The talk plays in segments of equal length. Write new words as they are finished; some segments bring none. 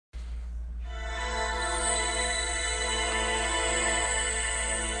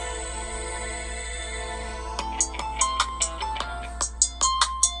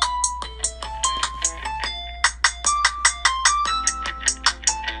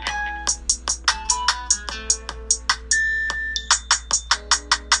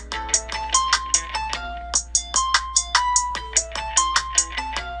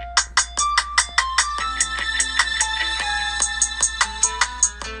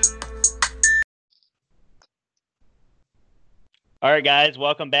All right, guys,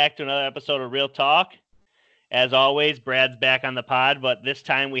 welcome back to another episode of Real Talk. As always, Brad's back on the pod, but this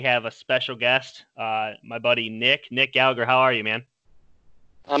time we have a special guest, my buddy Nick. Nick Gallagher, how are you, man?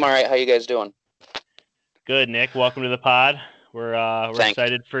 I'm all right. How you guys doing? Good, Nick. Welcome to the pod. We're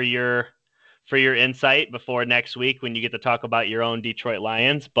excited for your insight before next week when you get to talk about your own Detroit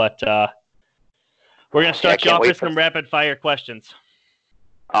Lions. But we're gonna start you off with some rapid fire questions.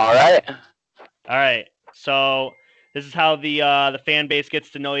 All right. All right. So this is how the fan base gets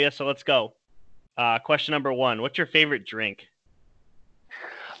to know you. So let's go. Question number 1. What's your favorite drink?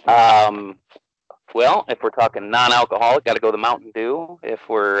 Well, if we're talking non-alcoholic, got to go the Mountain Dew. If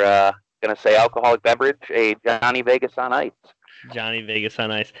we're going to say alcoholic beverage, a Johnny Vegas on ice. Johnny Vegas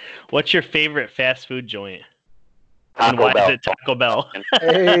on ice. What's your favorite fast food joint? Taco and why Bell. is it Taco Bell?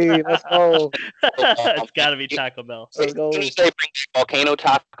 Hey, let's go. It's got to be Taco Bell. Let's go. If they bring volcano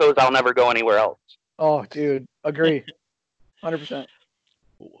tacos, I'll never go anywhere else. Oh, dude, agree. 100%.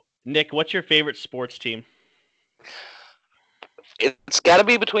 Nick, what's your favorite sports team? It's got to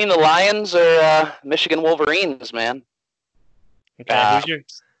be between the Lions or Michigan Wolverines, man. Okay,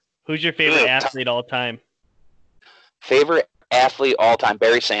 who's your favorite athlete all time? Favorite athlete all time,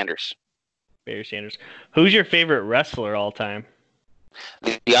 Barry Sanders. Barry Sanders. Who's your favorite wrestler all time?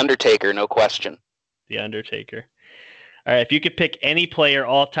 The Undertaker, no question. The Undertaker. All right, if you could pick any player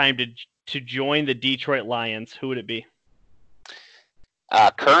all time to join the Detroit Lions, who would it be?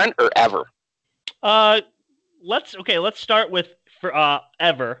 Current or ever? Let's start with for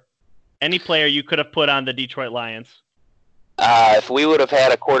ever. Any player you could have put on the Detroit Lions. If we would have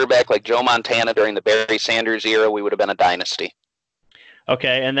had a quarterback like Joe Montana during the Barry Sanders era, we would have been a dynasty.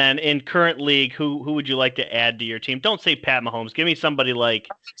 Okay, and then in current league, who would you like to add to your team? Don't say Pat Mahomes. Give me somebody original.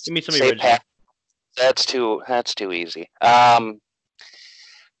 Pat. That's too easy.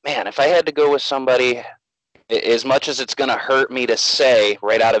 Man, if I had to go with somebody, as much as it's going to hurt me to say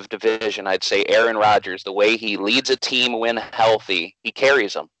right out of division, I'd say Aaron Rodgers. The way he leads a team when healthy, he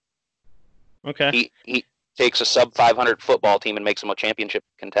carries them. Okay. He takes a sub-500 football team and makes them a championship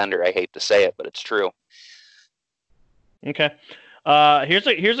contender. I hate to say it, but it's true. Okay.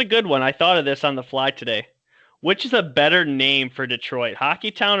 Here's a good one. I thought of this on the fly today. Which is a better name for Detroit,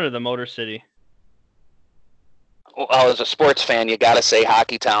 Hockey Town or the Motor City? Well, as a sports fan, you got to say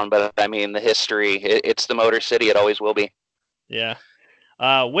Hockey Town, but I mean the history. It's the Motor City. It always will be. Yeah.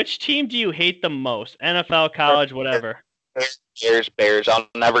 Which team do you hate the most? NFL, college, whatever. Bears. I'll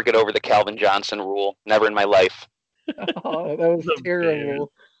never get over the Calvin Johnson rule. Never in my life. Oh, that was terrible.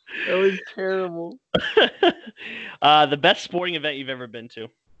 That was terrible. The best sporting event you've ever been to?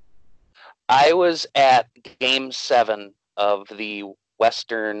 I was at Game 7 of the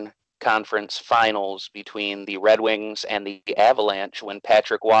Western Conference Finals between the Red Wings and the Avalanche when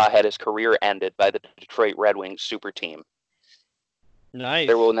Patrick Waugh had his career ended by the Detroit Red Wings super team. Nice.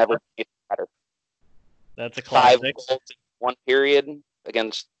 There will never be better. That's a classic. 5 goals in one period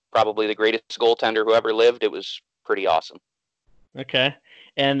against probably the greatest goaltender who ever lived. It was pretty awesome. Okay.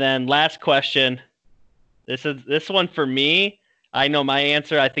 And then last question. This one for me. I know my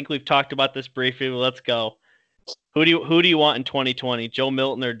answer. I think we've talked about this briefly, but let's go. Who do you want in 2020? Joe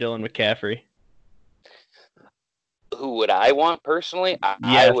Milton or Dylan McCaffrey? Who would I want personally?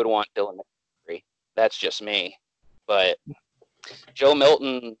 I would want Dylan McCaffrey. That's just me. But Joe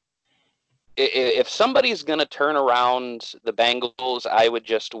Milton, if somebody's going to turn around the Bengals, I would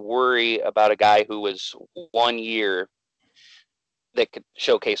just worry about a guy who was 1 year that could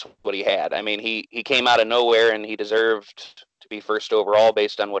showcase what he had. I mean, he came out of nowhere and he deserved to be first overall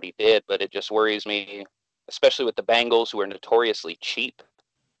based on what he did, but it just worries me, especially with the Bengals, who are notoriously cheap,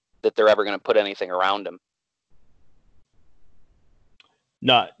 that they're ever going to put anything around him.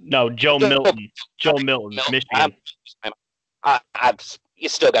 No, Joe Milton. Joe Milton, Michigan. You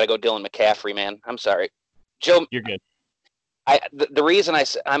still got to go Dylan McCaffrey, man. I'm sorry, Joe. You're good. The reason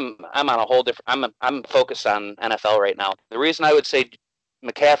I'm on a whole different. I'm focused on NFL right now. The reason I would say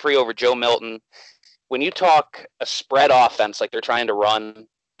McCaffrey over Joe Milton, when you talk a spread offense like they're trying to run,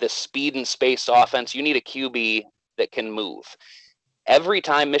 this speed and space offense, you need a QB that can move. Every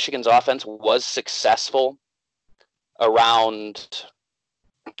time Michigan's offense was successful around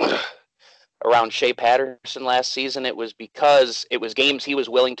Shea Patterson last season, it was because it was games he was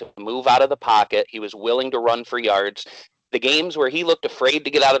willing to move out of the pocket. He was willing to run for yards. The games where he looked afraid to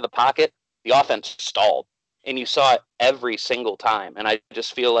get out of the pocket, the offense stalled. And you saw it every single time. And I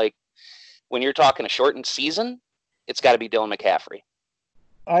just feel like when you're talking a shortened season, it's got to be Dylan McCaffrey.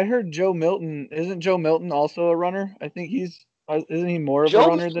 I heard Joe Milton. Isn't Joe Milton also a runner? I think isn't he more of a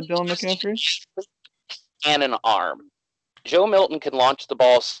runner than Dylan McCaffrey? And an arm. Joe Milton can launch the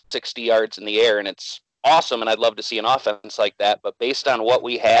ball 60 yards in the air, and it's awesome, and I'd love to see an offense like that. But based on what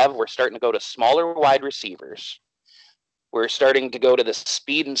we have, we're starting to go to smaller wide receivers. We're starting to go to the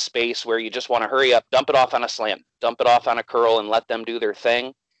speed and space where you just want to hurry up, dump it off on a slant, dump it off on a curl, and let them do their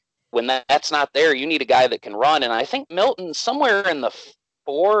thing. When that's not there, you need a guy that can run. And I think Milton's somewhere in the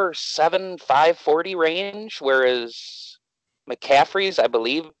 4.7, 5.40 range, whereas McCaffrey's, I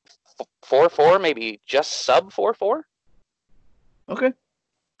believe, 4.4, maybe just sub 4.4. Okay,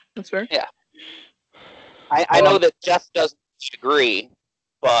 that's fair. Yeah. I know that Jeff doesn't agree,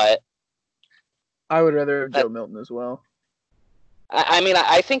 but I would rather have Joe Milton as well. I mean,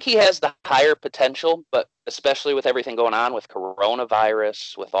 I think he has the higher potential, but especially with everything going on with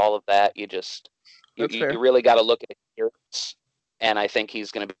coronavirus, with all of that, you really got to look at it. And I think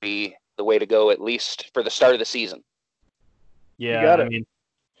he's going to be the way to go, at least for the start of the season. Yeah, I mean,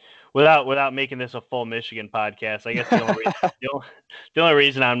 without making this a full Michigan podcast, I guess the only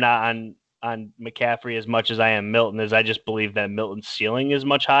reason I'm not on McCaffrey as much as I am Milton is I just believe that Milton's ceiling is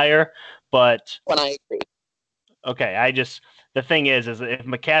much higher. But when I agree. Okay, the thing is if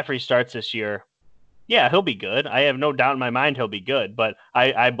McCaffrey starts this year, yeah, he'll be good. I have no doubt in my mind he'll be good, but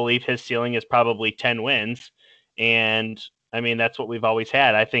I believe his ceiling is probably 10 wins. And I mean, that's what we've always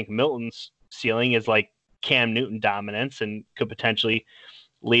had. I think Milton's ceiling is like Cam Newton dominance and could potentially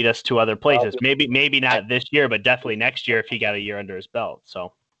lead us to other places. Maybe not this year, but definitely next year if he got a year under his belt.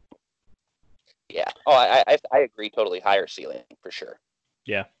 So yeah. Oh, I agree totally. Higher ceiling for sure.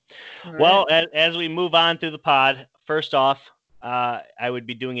 Yeah. Well, as we move on through the pod, first off, I would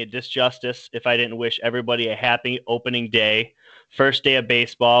be doing it disjustice if I didn't wish everybody a happy opening day. First day of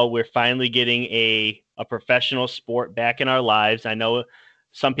baseball. We're finally getting a professional sport back in our lives. I know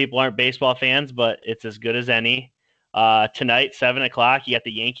some people aren't baseball fans, but it's as good as any. Tonight, 7 o'clock, you got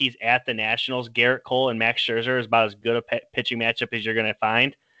the Yankees at the Nationals. Garrett Cole and Max Scherzer is about as good a pitching matchup as you're going to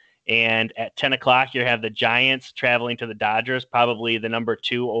find. And at 10 o'clock, you have the Giants traveling to the Dodgers, probably the number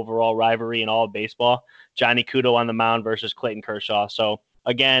 2 overall rivalry in all of baseball. Johnny Cueto on the mound versus Clayton Kershaw. So,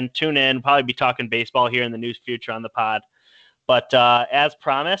 again, tune in. Probably be talking baseball here in the near future on the pod. But as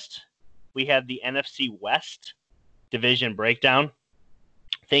promised, we have the NFC West division breakdown.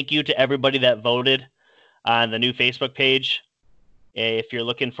 Thank you to everybody that voted on the new Facebook page. If you're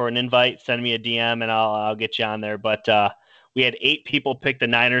looking for an invite, send me a DM and I'll get you on there. But we had 8 people pick the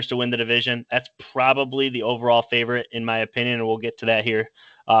Niners to win the division. That's probably the overall favorite, in my opinion, and we'll get to that here.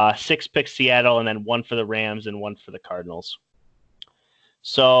 6 picked Seattle, and then 1 for the Rams and 1 for the Cardinals.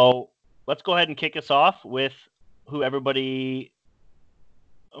 So let's go ahead and kick us off with who everybody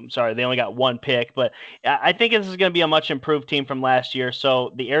 – I'm sorry, they only got 1 pick, but I think this is going to be a much improved team from last year.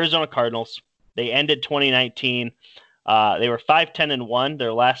 So the Arizona Cardinals, they ended 2019. They were 5-10-1.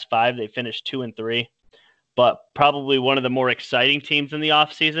 Their last 5, they finished 2-3. But probably one of the more exciting teams in the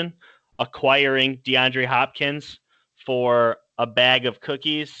offseason, acquiring DeAndre Hopkins for a bag of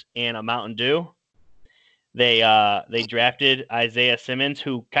cookies and a Mountain Dew. They drafted Isaiah Simmons,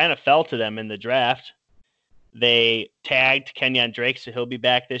 who kind of fell to them in the draft. They tagged Kenyon Drake, so he'll be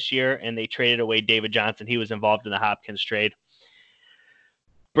back this year, and they traded away David Johnson. He was involved in the Hopkins trade.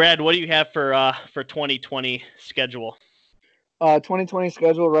 Brad, what do you have for 2020 schedule? 2020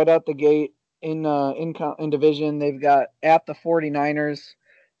 schedule right out the gate. In division, they've got at the 49ers.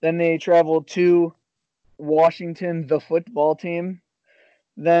 Then they travel to Washington, the football team.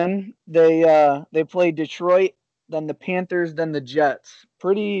 Then they play Detroit, then the Panthers, then the Jets.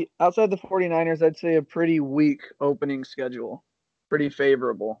 Pretty outside the 49ers, I'd say a pretty weak opening schedule. Pretty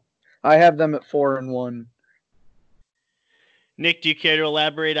favorable. I have them at 4-1. Nick, do you care to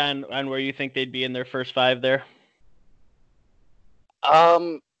elaborate on where you think they'd be in their first 5 there?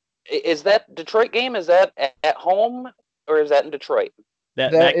 Is that Detroit game? Is that at home or is that in Detroit?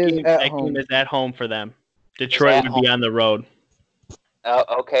 That game is at home for them. Detroit would be on the road.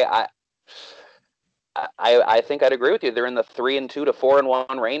 Okay, I think I'd agree with you. They're in the 3-2 to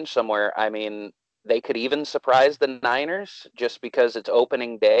 4-1 range somewhere. I mean, they could even surprise the Niners just because it's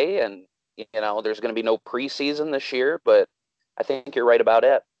opening day and there's going to be no preseason this year. But I think you're right about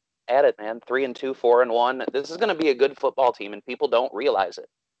it. At it, man. 3-2, 4-1. This is going to be a good football team, and people don't realize it.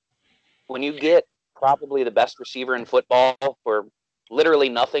 When you get probably the best receiver in football for literally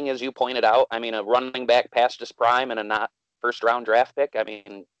nothing, as you pointed out, I mean, a running back past his prime and a not first-round draft pick, I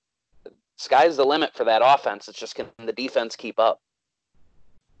mean, sky's the limit for that offense. It's just can the defense keep up?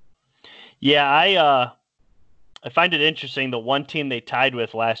 Yeah, I find it interesting. The one team they tied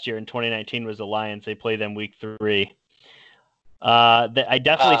with last year in 2019 was the Lions. They play them week 3. I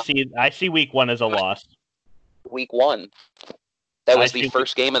definitely see week 1 as a loss. Week 1. That was the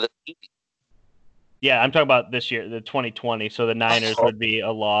first game of the season. Yeah, I'm talking about this year, the 2020. So the Niners would be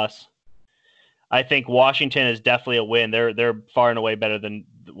a loss. I think Washington is definitely a win. They're far and away better than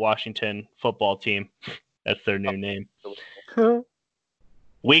the Washington football team. That's their new name.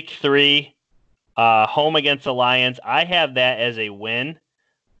 Week 3, home against the Lions. I have that as a win,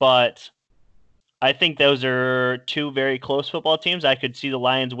 but I think those are two very close football teams. I could see the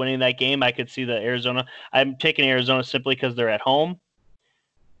Lions winning that game. I could see the Arizona. I'm taking Arizona simply because they're at home.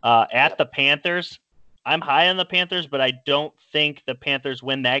 At the Panthers, I'm high on the Panthers, but I don't think the Panthers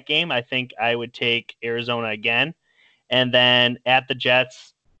win that game. I think I would take Arizona again. And then at the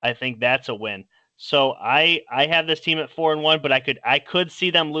Jets, I think that's a win. So I have this team at 4-1, but I could see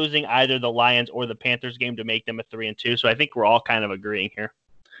them losing either the Lions or the Panthers game to make them a 3-2. So I think we're all kind of agreeing here.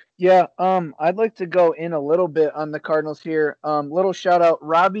 Yeah, I'd like to go in a little bit on the Cardinals here. Little shout out,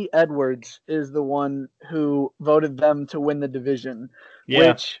 Robbie Edwards is the one who voted them to win the division,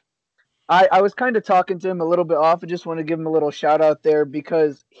 which I was kind of talking to him a little bit off. I just want to give him a little shout out there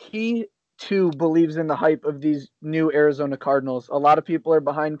because he too believes in the hype of these new Arizona Cardinals. A lot of people are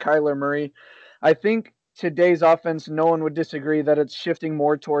behind Kyler Murray. I think today's offense, no one would disagree that it's shifting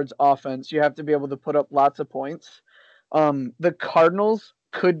more towards offense. You have to be able to put up lots of points. The Cardinals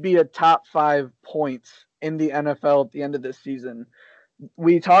could be a top 5 points in the NFL at the end of this season.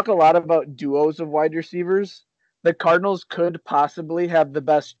 We talk a lot about duos of wide receivers. The Cardinals could possibly have the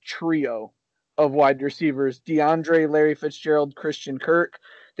best trio of wide receivers. DeAndre, Larry Fitzgerald, Christian Kirk.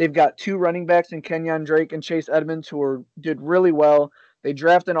 They've got 2 running backs in Kenyon Drake and Chase Edmonds who did really well. They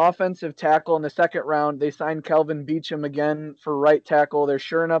draft an offensive tackle in the second round. They signed Kelvin Beachum again for right tackle. They're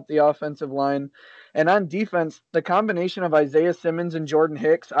shoring up the offensive line. And on defense, the combination of Isaiah Simmons and Jordan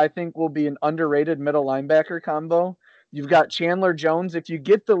Hicks, I think, will be an underrated middle linebacker combo. You've got Chandler Jones. If you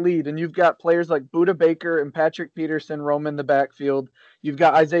get the lead and you've got players like Budda Baker and Patrick Peterson roaming the backfield, you've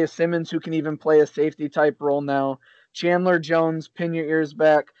got Isaiah Simmons who can even play a safety type role now. Chandler Jones, pin your ears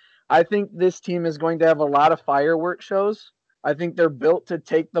back. I think this team is going to have a lot of fireworks shows. I think they're built to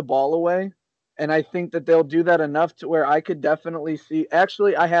take the ball away. And I think that they'll do that enough to where I could definitely see.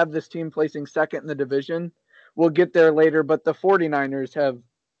 Actually, I have this team placing second in the division. We'll get there later, but the 49ers have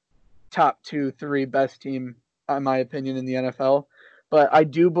top 2, 3 best team, in my opinion, in the NFL. But I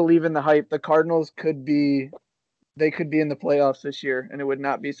do believe in the hype. The Cardinals could be in the playoffs this year, and it would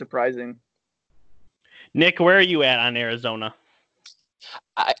not be surprising. Nick, where are you at on Arizona?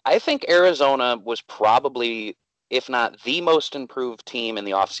 I think Arizona was probably, if not the most improved team in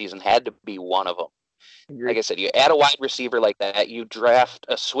the offseason, had to be one of them. Agreed. Like I said, you add a wide receiver like that, you draft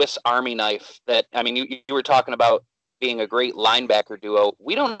a Swiss Army knife that, I mean, you were talking about being a great linebacker duo.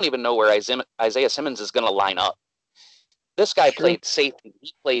 We don't even know where Isaiah Simmons is going to line up. This guy played safety,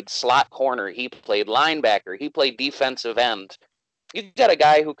 he played slot corner, he played linebacker, he played defensive end. You got a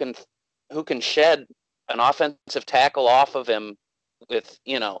guy who can shed an offensive tackle off of him with,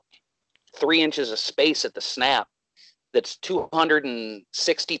 3 inches of space at the snap. That's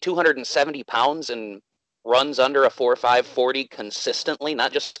 260, 270 pounds and runs under a 4.5 40 consistently,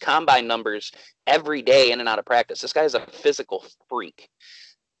 not just combine numbers, every day in and out of practice. This guy's a physical freak.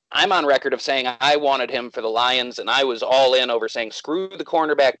 I'm on record of saying I wanted him for the Lions, and I was all in over saying, screw the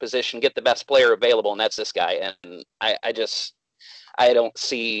cornerback position, get the best player available, and that's this guy. And I don't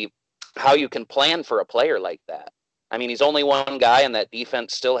see how you can plan for a player like that. I mean, he's only one guy, and that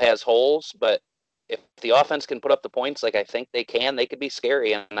defense still has holes, but if the offense can put up the points like I think they can, they could be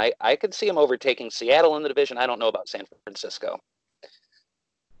scary. And I could see them overtaking Seattle in the division. I don't know about San Francisco.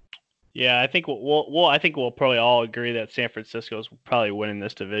 Yeah, I think we'll probably all agree that San Francisco is probably winning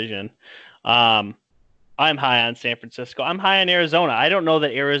this division. I'm high on San Francisco. I'm high on Arizona. I don't know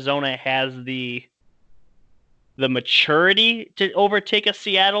that Arizona has the maturity to overtake a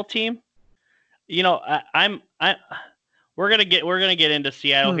Seattle team. We're gonna get into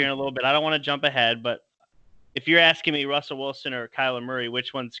Seattle here in a little bit. I don't want to jump ahead, but if you're asking me Russell Wilson or Kyler Murray,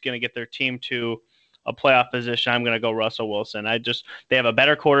 which one's gonna get their team to a playoff position, I'm gonna go Russell Wilson. They have a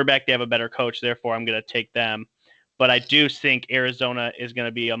better quarterback, they have a better coach, therefore I'm gonna take them. But I do think Arizona is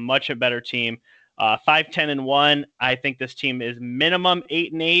gonna be a much better team. 5-10-1. I think this team is minimum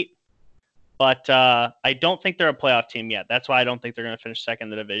 8-8, but I don't think they're a playoff team yet. That's why I don't think they're gonna finish second in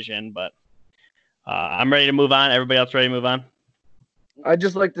the division. But I'm ready to move on. Everybody else ready to move on? I'd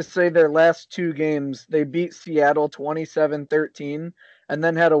just like to say their last 2 games, they beat Seattle 27-13 and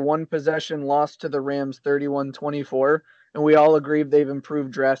then had a 1-possession loss to the Rams 31-24. And we all agree they've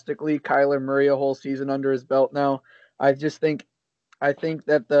improved drastically. Kyler Murray a whole season under his belt now. I think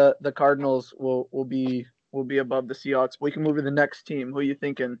that the Cardinals will be above the Seahawks. We can move to the next team. Who are you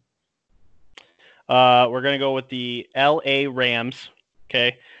thinking? We're going to go with the LA Rams.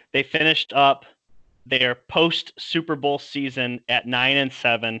 Okay. They finished up their post Super Bowl season at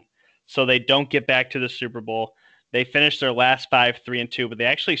 9-7. so they don't get back to the Super Bowl. They finished their last 5 3-2, but they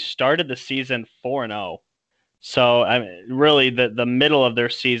actually started the season 4-0. So I mean, really, the middle of their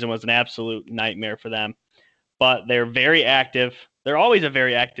season was an absolute nightmare for them. But they're very active. They're always a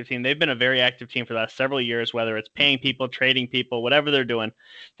very active team. They've been a very active team for the last several years, whether it's paying people, trading people, whatever they're doing.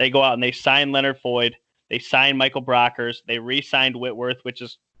 They go out and they sign Leonard Floyd. They signed Michael Brockers. They re-signed Whitworth, which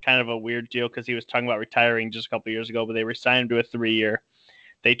is kind of a weird deal because he was talking about retiring just a couple years ago, but they re-signed him to a 3-year.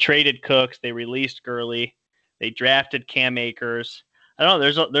 They traded Cooks. They released Gurley. They drafted Cam Akers. I don't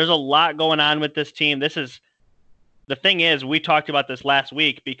know. There's a lot going on with this team. The thing is, we talked about this last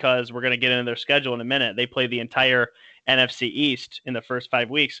week because we're going to get into their schedule in a minute. They play the entire NFC East in the first 5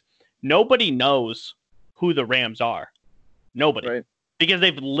 weeks. Nobody knows who the Rams are. Nobody. Right. Because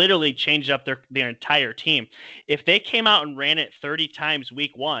they've literally changed up their entire team. If they came out and ran it 30 times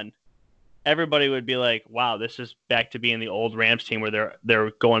week 1, everybody would be like, wow, this is back to being the old Rams team where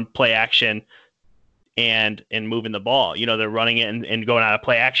they're going play action and moving the ball. You know, they're running it and going out of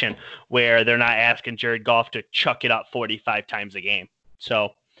play action where they're not asking Jared Goff to chuck it up 45 times a game. So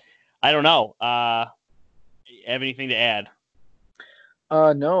I don't know. Have anything to add?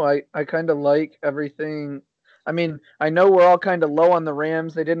 No, I kind of like everything. I mean, I know we're all kind of low on the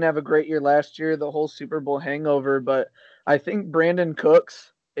Rams. They didn't have a great year last year, the whole Super Bowl hangover, but I think Brandon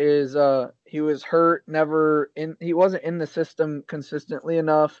Cooks is he was hurt, he wasn't in the system consistently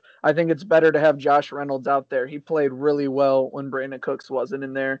enough. I think it's better to have Josh Reynolds out there. He played really well when Brandon Cooks wasn't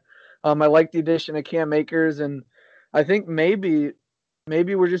in there. I like the addition of Cam Akers, and I think maybe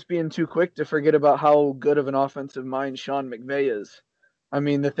we're just being too quick to forget about how good of an offensive mind Sean McVay is. I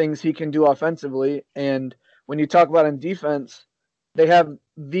mean, the things he can do offensively, and when you talk about on defense, they have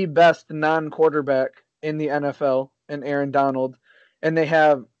the best non-quarterback in the NFL in Aaron Donald, and they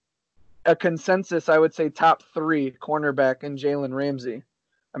have a consensus, I would say, top 3 cornerback in Jalen Ramsey.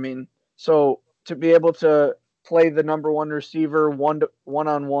 I mean, so to be able to play the number 1 receiver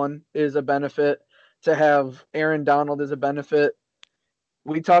one-on-one is a benefit. To have Aaron Donald is a benefit.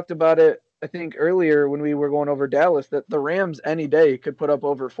 We talked about it, I think, earlier when we were going over Dallas, that the Rams any day could put up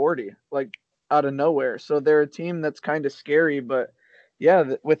over 40, like out of nowhere. So they're a team that's kind of scary, but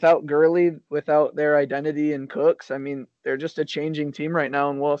yeah, without Gurley, without their identity in Cooks, I mean, they're just a changing team right now,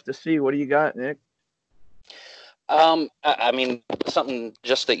 and we'll have to see. What do you got, Nick? I mean, something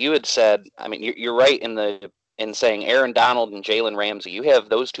just that you had said. I mean, you're right in saying Aaron Donald and Jalen Ramsey. You have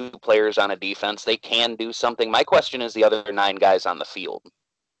those 2 players on a defense. They can do something. My question is the other 9 guys on the field.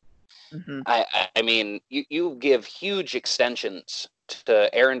 Mm-hmm. I mean, you give huge extensions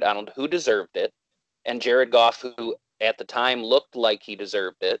to Aaron Donald, who deserved it, and Jared Goff, who at the time looked like he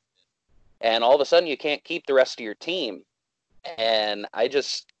deserved it, and all of a sudden you can't keep the rest of your team. And I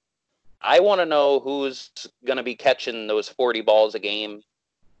want to know who's going to be catching those 40 balls a game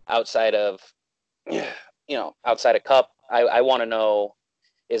outside of Kupp. I want to know,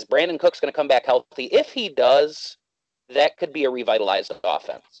 is Brandon Cooks going to come back healthy? If he does, that could be a revitalized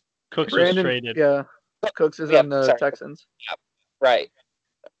offense. Cooks was traded. Yeah, Cooks is on the Texans. Yeah, right.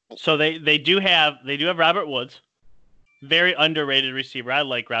 So they do have Robert Woods, very underrated receiver. I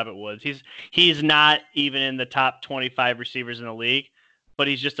like Robert Woods. He's not even in the top 25 receivers in the league, but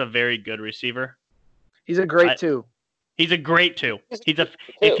he's just a very good receiver. He's a great 2. He's a great 2.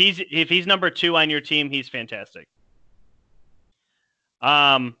 If he's number 2 on your team, he's fantastic.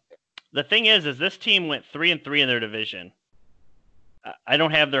 The thing is this team went 3-3 in their division. I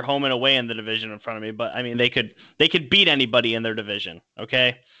don't have their home and away in the division in front of me, but I mean they could beat anybody in their division,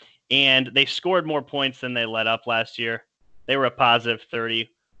 okay? And they scored more points than they let up last year. They were a positive 30,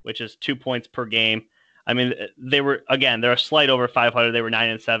 which is 2 points per game. I mean, they're a slight over 500. They were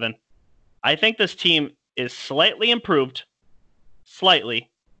 9-7. I think this team is slightly improved,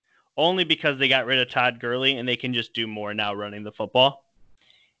 only because they got rid of Todd Gurley and they can just do more now running the football.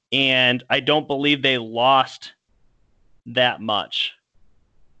 And I don't believe they lost that much.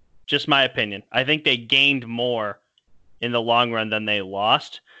 Just my opinion. I think they gained more in the long run than they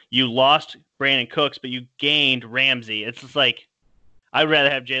lost. You lost Brandon Cooks, but you gained Ramsey. It's just like, I'd rather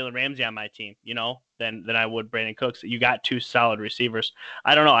have Jalen Ramsey on my team, than I would Brandon Cooks. You got 2 solid receivers.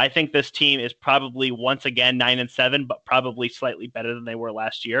 I don't know. I think this team is probably once again 9-7, but probably slightly better than they were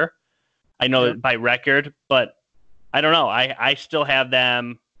last year. I know that by record, but I don't know. I still have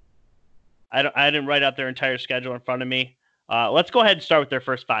them. I didn't write out their entire schedule in front of me. Let's go ahead and start with their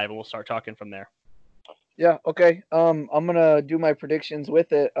first 5, and we'll start talking from there. Yeah, okay. I'm going to do my predictions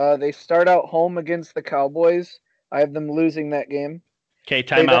with it. They start out home against the Cowboys. I have them losing that game. Okay,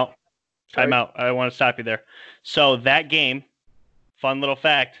 time out. I want to stop you there. So that game, fun little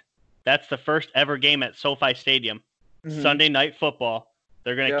fact, that's the first ever game at SoFi Stadium. Mm-hmm. Sunday Night Football.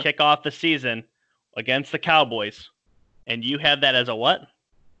 They're going to kick off the season against the Cowboys. And you have that as a what?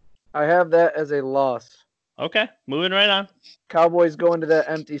 I have that as a loss. Okay, moving right on. Cowboys go into that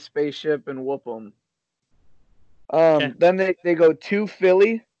empty spaceship and whoop them. Then they go to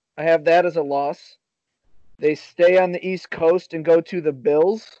Philly. I have that as a loss. They stay on the East Coast and go to the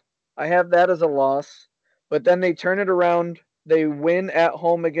Bills. I have that as a loss. But then they turn it around. They win at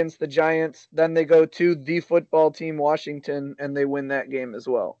home against the Giants. Then they go to the football team, Washington, and they win that game as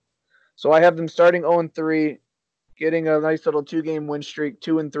well. So I have them starting 0-3, getting a nice little 2-game win streak,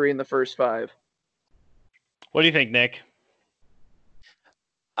 2-3 in the first 5. What do you think, Nick?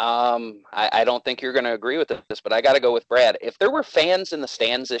 I don't think you're going to agree with this, but I got to go with Brad. If there were fans in the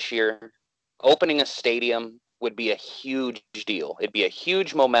stands this year, opening a stadium would be a huge deal. It'd be a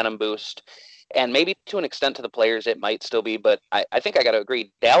huge momentum boost. And maybe to an extent to the players, it might still be. But I think I got to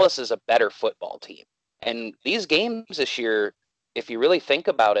agree, Dallas is a better football team. And these games this year, if you really think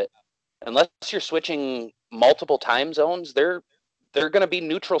about it, unless you're switching multiple time zones, they're going to be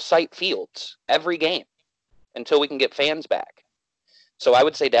neutral site fields every game until we can get fans back. So I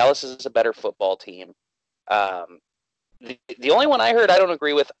would say Dallas is a better football team. The only one I heard I don't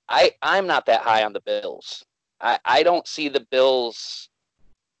agree with, I'm not that high on the Bills. I don't see the Bills.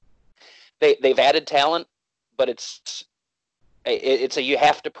 They've added talent, but it's a you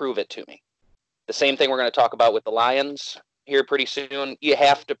have to prove it to me. The same thing we're going to talk about with the Lions here pretty soon. You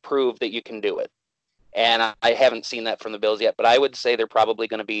have to prove that you can do it. And I haven't seen that from the Bills yet, but I would say they're probably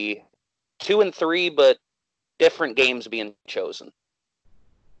going to be 2-3, but different games being chosen.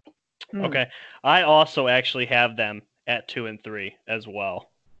 Okay. I also actually have them at 2-3 as well.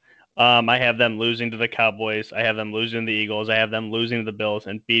 I have them losing to the Cowboys. I have them losing to the Eagles. I have them losing to the Bills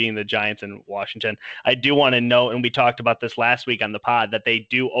and beating the Giants in Washington. I do want to note, and we talked about this last week on the pod, that they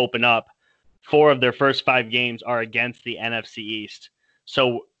do open up 4 of their first 5 games are against the NFC East.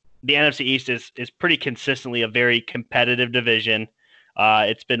 So the NFC East is pretty consistently a very competitive division.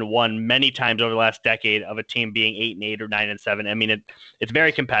 It's been won many times over the last decade of a team being 8-8 or 9-7. I mean, it's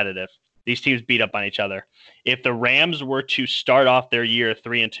very competitive. These teams beat up on each other. If the Rams were to start off their year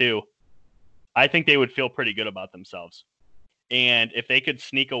 3-2, I think they would feel pretty good about themselves. And if they could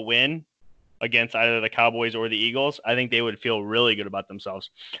sneak a win against either the Cowboys or the Eagles, I think they would feel really good about themselves.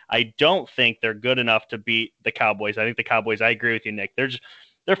 I don't think they're good enough to beat the Cowboys. I think the Cowboys, I agree with you, Nick.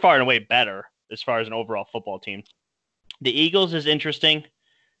 They're far and away better as far as an overall football team. The Eagles is interesting.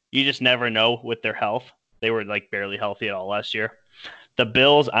 You just never know with their health. They were like barely healthy at all last year. The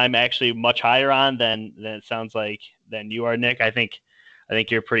Bills, I'm actually much higher on than it sounds like than you are, Nick. I think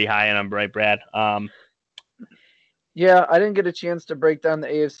you're pretty high on them, right, Brad? Yeah, I didn't get a chance to break down the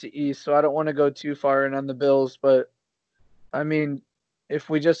AFC East, so I don't want to go too far in on the Bills. But I mean, if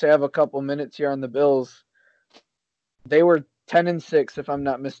we just have a couple minutes here on the Bills, they were 10-6, if I'm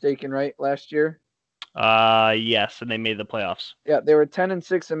not mistaken, right, last year? Yes, and they made the playoffs. Yeah, they were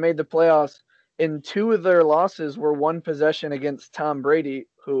 10-6 and made the playoffs. And 2 of their losses were 1 possession against Tom Brady,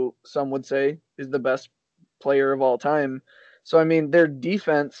 who some would say is the best player of all time. So, I mean, their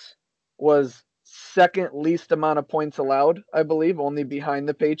defense was second least amount of points allowed, I believe, only behind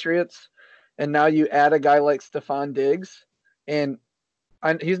the Patriots. And now you add a guy like Stephon Diggs, and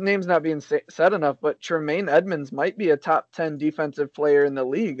his name's not being said enough, but Tremaine Edmonds might be a top 10 defensive player in the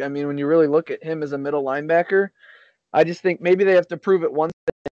league. I mean, when you really look at him as a middle linebacker, I just think maybe they have to prove it once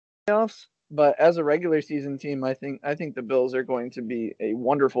in the playoffs. But as a regular season team, I think the Bills are going to be a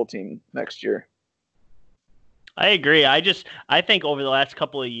wonderful team next year. I agree. I think over the last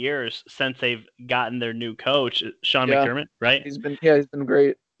couple of years since they've gotten their new coach, Sean McDermott, right? He's been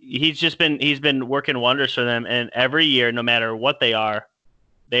great. He's been working wonders for them, and every year, no matter what they are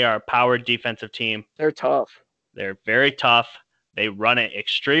a powered defensive team. They're tough. They're very tough. They run it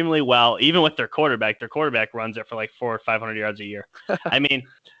extremely well, even with their quarterback. Their quarterback runs it for like 400 or 500 yards a year. I mean,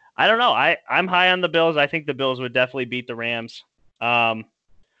 I don't know. I'm high on the Bills. I think the Bills would definitely beat the Rams.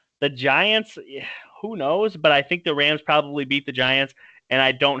 The Giants, who knows? But I think the Rams probably beat the Giants, and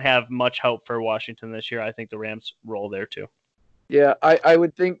I don't have much hope for Washington this year. I think the Rams roll there too. Yeah, I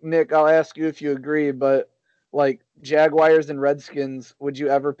would think, Nick, I'll ask you if you agree, but like Jaguars and Redskins, would you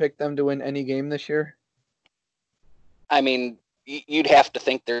ever pick them to win any game this year? I mean, you'd have to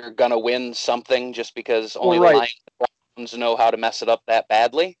think they're going to win something just because only the Lions and Browns know how to mess it up that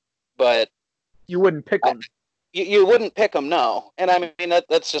badly. But you wouldn't pick them. You wouldn't pick them, no. And I mean,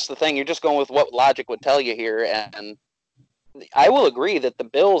 that's just the thing. You're just going with what logic would tell you here. And I will agree that the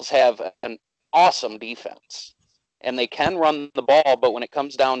Bills have an awesome defense. And they can run the ball, but when it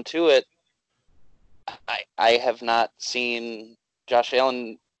comes down to it, I have not seen Josh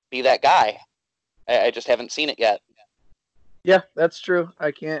Allen be that guy. I just haven't seen it yet. Yeah, that's true.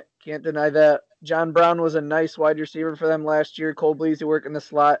 I can't deny that. John Brown was a nice wide receiver for them last year. Cole Beasley work in the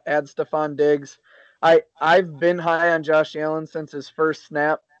slot. Add Stephon Diggs. I've been high on Josh Allen since his first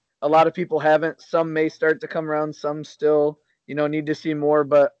snap. A lot of people haven't. Some may start to come around. Some still, need to see more.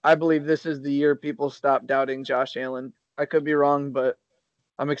 But I believe this is the year people stop doubting Josh Allen. I could be wrong, but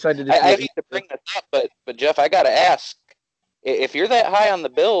I'm excited to see. I hate to bring this up, but Jeff, I got to ask: if you're that high on the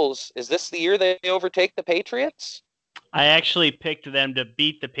Bills, is this the year they overtake the Patriots? I actually picked them to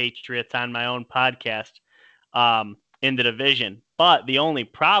beat the Patriots on my own podcast in the division. But the only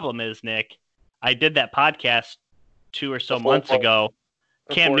problem is, Nick, I did that podcast 2 or so months ago.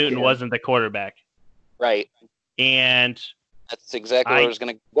 Cam Newton wasn't the quarterback. Right. And that's exactly where I was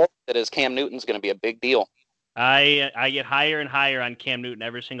going to go. That is, Cam Newton's going to be a big deal. I get higher and higher on Cam Newton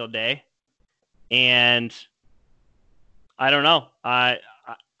every single day. And I don't know.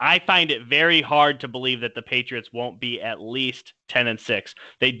 I find it very hard to believe that the Patriots won't be at least 10-6.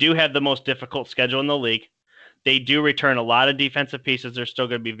 They do have the most difficult schedule in the league. They do return a lot of defensive pieces. They're still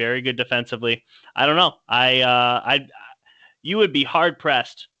going to be very good defensively. I don't know. You would be hard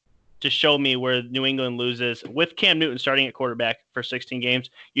pressed to show me where New England loses with Cam Newton starting at quarterback for 16 games.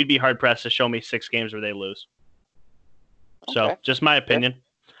 You'd be hard pressed to show me 6 games where they lose. Okay. So, just my opinion.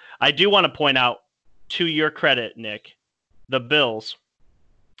 Yeah. I do want to point out, to your credit, Nick, the Bills.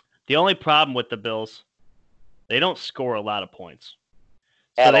 The only problem with the Bills, they don't score a lot of points.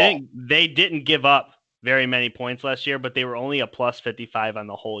 So they didn't give up very many points last year, but they were only a plus 55 on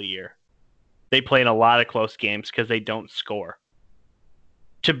the whole year. They played a lot of close games because they don't score.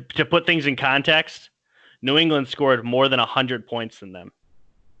 To put things in context, New England scored more than 100 points than them.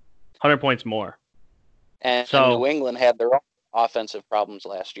 100 points more. And New England had their own offensive problems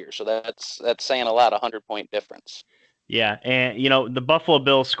last year, so that's saying a lot, 100-point difference. Yeah, and the Buffalo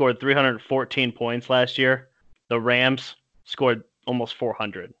Bills scored 314 points last year. The Rams scored almost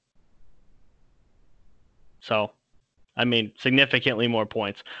 400. So, I mean, significantly more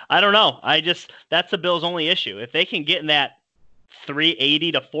points. I don't know. That's the Bills' only issue. If they can get in that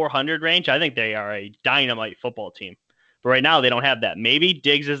 380 to 400 range, I think they are a dynamite football team. But right now, they don't have that. Maybe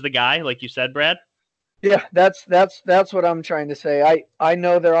Diggs is the guy, like you said, Brad. Yeah, that's what I'm trying to say. I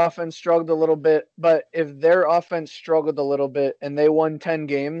know their offense struggled a little bit, but if their offense struggled a little bit and they won 10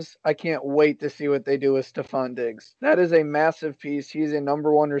 games, I can't wait to see what they do with Stephon Diggs. That is a massive piece. He's a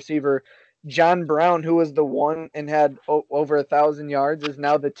number 1 receiver. John Brown, who was the 1 and had over 1,000 yards, is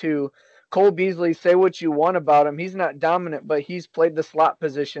now the 2. Cole Beasley, say what you want about him. He's not dominant, but he's played the slot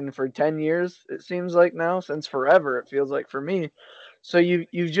position for 10 years, it seems like now, since forever, it feels like for me. So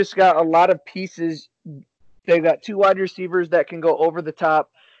you've just got a lot of pieces. They've got 2 wide receivers that can go over the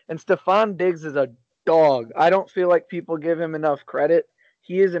top. And Stephon Diggs is a dog. I don't feel like people give him enough credit.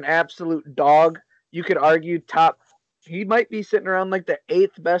 He is an absolute dog. You could argue top. He might be sitting around like the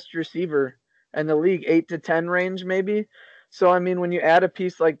 8th best receiver in the league, 8 to 10 range maybe. So, I mean, when you add a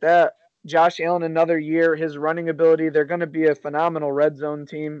piece like that, Josh Allen another year, his running ability, they're going to be a phenomenal red zone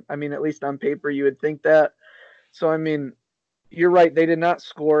team. I mean, at least on paper, you would think that. So, I mean, you're right. They did not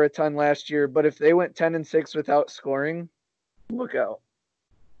score a ton last year, but if they went 10-6 without scoring, look out.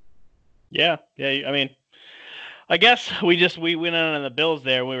 Yeah. I mean, I guess we went on the Bills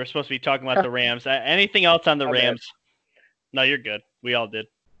there. We were supposed to be talking about the Rams. Anything else on the Rams? No, you're good. We all did.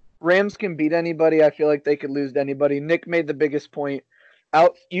 Rams can beat anybody. I feel like they could lose to anybody. Nick made the biggest point.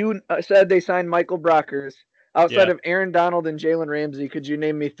 You said they signed Michael Brockers. Outside of Aaron Donald and Jalen Ramsey, could you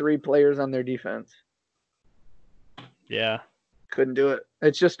name me 3 players on their defense? Yeah. Couldn't do it.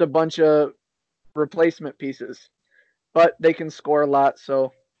 It's just a bunch of replacement pieces. But they can score a lot,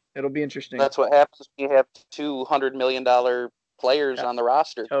 so it'll be interesting. That's what happens when you have $200 million players on the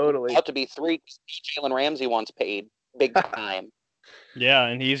roster. Totally. Have to be 3. Jalen Ramsey wants paid big time. Yeah,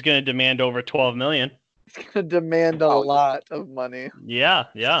 and he's going to demand over $12 million. He's going to demand a lot of money. Yeah.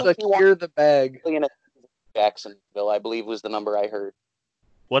 Secure the bag. Jacksonville, I believe, was the number I heard.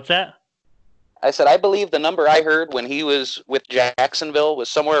 What's that? I said, I believe the number I heard when he was with Jacksonville was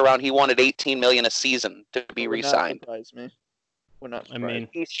somewhere around he wanted $18 million a season to be re-signed. We're not surprised. I mean,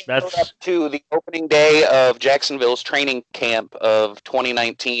 he showed up to the opening day of Jacksonville's training camp of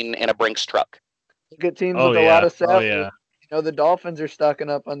 2019 in a Brinks truck. Good teams with a lot of salary. Oh, yeah. The Dolphins are stocking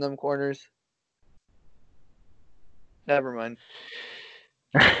up on them corners. Never mind.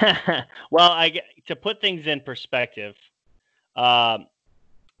 Well, to put things in perspective, Stephon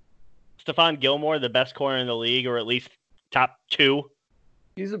Gilmore, the best corner in the league, or at least top 2.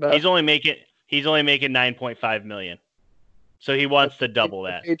 He's the best. He's only making $9.5 million. So he wants to double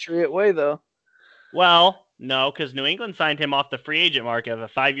that. Patriot way, though. Well, no, because New England signed him off the free agent market of a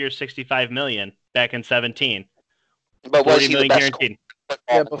 5-year, $65 million back in 2017. But was he the best guaranteed?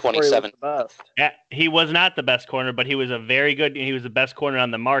 Yeah, before 27. He was the best. Yeah, he was not the best corner, but he was he was the best corner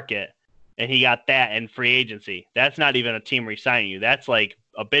on the market, and he got that in free agency. That's not even a team re-signing you. That's like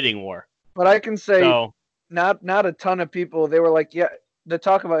a bidding war. But I can say not a ton of people, they were like, yeah, the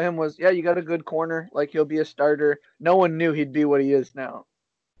talk about him was, yeah, you got a good corner, like he'll be a starter. No one knew he'd be what he is now.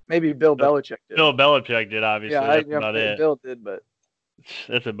 Maybe Bill Belichick did. Bill Belichick did, obviously. Yeah, Bill did, but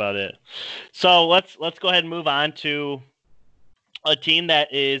that's about it. So let's go ahead and move on to a team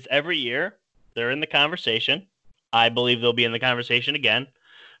that is every year they're in the conversation. I believe they'll be in the conversation again.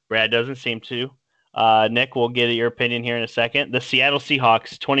 Brad doesn't seem to. Nick, we'll get your opinion here in a second. The Seattle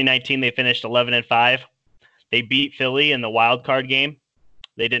Seahawks, 2019, they finished 11-5. They beat Philly in the wild card game.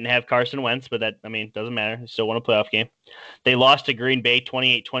 They didn't have Carson Wentz, but doesn't matter. They still won a playoff game. They lost to Green Bay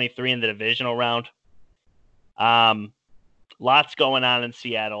 28-23 in the divisional round. Lots going on in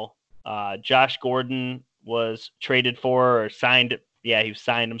Seattle. Josh Gordon was traded for or signed. Yeah, he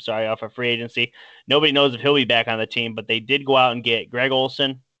signed, off of free agency. Nobody knows if he'll be back on the team, but they did go out and get Greg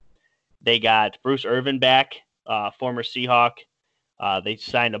Olsen. They got Bruce Irvin back, former Seahawk. They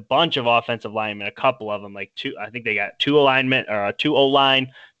signed a bunch of offensive linemen, a couple of them, like two. I think they got two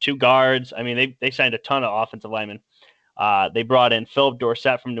O-line, two guards. I mean, they signed a ton of offensive linemen. They brought in Philip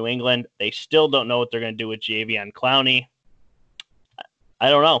Dorsett from New England. They still don't know what they're going to do with Jadeveon Clowney. I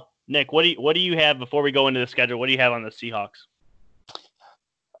don't know. Nick, what do you have before we go into the schedule? What do you have on the Seahawks?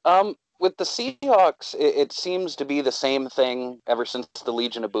 With the Seahawks, it seems to be the same thing ever since the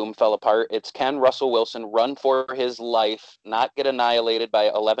Legion of Boom fell apart. It's can Russell Wilson run for his life, not get annihilated by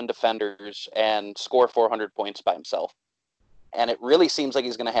 11 defenders, and score 400 points by himself. And it really seems like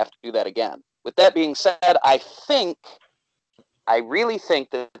he's going to have to do that again. With that being said, I really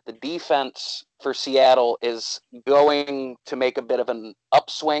think that the defense for Seattle is going to make a bit of an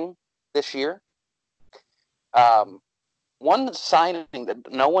upswing this year. One signing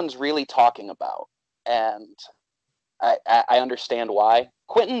that no one's really talking about, and I understand why,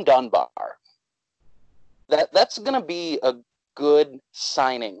 Quinton Dunbar. That's going to be a good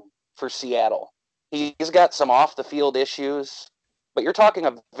signing for Seattle. He's got some off-the-field issues, but you're talking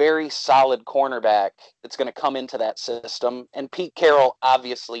a very solid cornerback that's going to come into that system, and Pete Carroll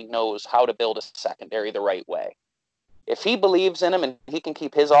obviously knows how to build a secondary the right way. If he believes in him and he can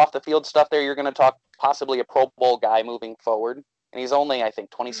keep his off-the-field stuff there, you're going to talk possibly a Pro Bowl guy moving forward. And he's only, I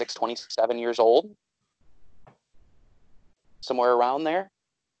think, 26, 27 years old. Somewhere around there.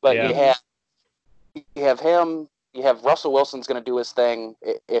 But yeah. you have him, you have Russell Wilson's going to do his thing.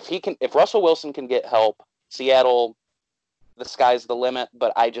 If Russell Wilson can get help, Seattle, the sky's the limit,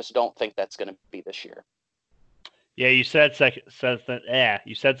 but I just don't think that's going to be this year. Yeah, you said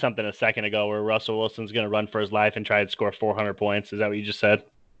something a second ago where Russell Wilson's going to run for his life and try to score 400 points. Is that what you just said?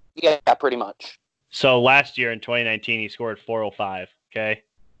 Yeah, pretty much. So last year in 2019, he scored 405. Okay,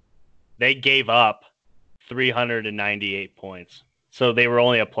 they gave up 398 points, so they were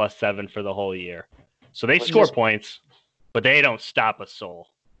only a +7 for the whole year. So they score points, but they don't stop a soul.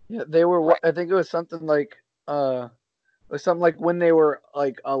 Yeah, they were. I think it was something like when they were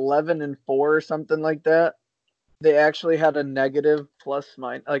like 11-4 or something like that. They actually had a negative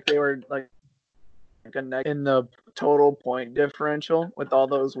 +/-, like they were like in the total point differential with all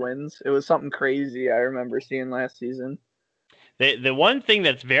those wins. It was something crazy I remember seeing last season. The one thing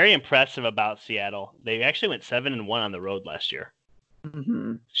that's very impressive about Seattle, they actually went 7-1 on the road last year.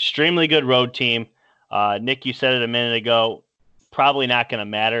 Mm-hmm. Extremely good road team. Nick, you said it a minute ago. Probably not going to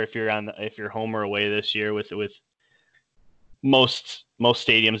matter if you're home or away this year with most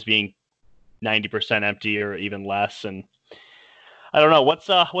stadiums being 90% empty or even less. And I don't know, what's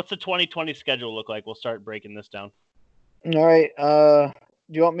the 2020 schedule look like? We'll start breaking this down. All right. Do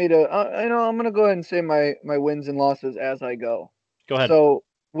you want me to? I'm gonna go ahead and say my wins and losses as I go. Go ahead. So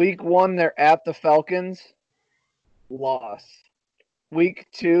week 1, they're at the Falcons, loss. Week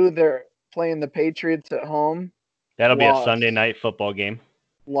 2, they're playing the Patriots at home. That'll be a Sunday night football game.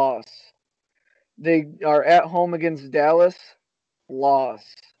 Loss. They are at home against Dallas, loss.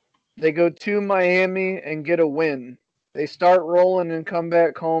 They go to Miami and get a win. They start rolling and come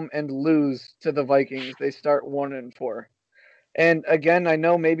back home and lose to the Vikings. They start 1-4. And again, I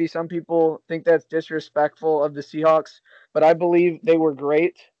know maybe some people think that's disrespectful of the Seahawks, but I believe they were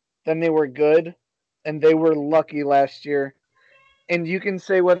great, then they were good, and they were lucky last year. And you can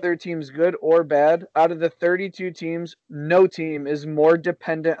say whether a team's good or bad. Out of the 32 teams, no team is more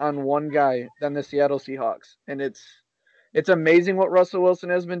dependent on one guy than the Seattle Seahawks. And it's amazing what Russell Wilson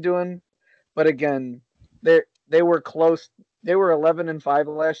has been doing. But again, they were close. They were 11-5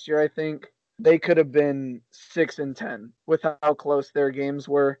 last year, I think. They could have been 6-10 with how close their games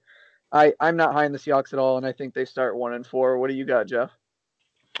were. I'm not high in the Seahawks at all, and I think they start 1-4. What do you got, Jeff?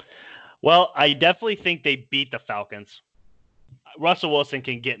 Well, I definitely think they beat the Falcons. Russell Wilson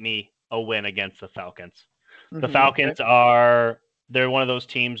can get me a win against the Falcons. The Falcons they're one of those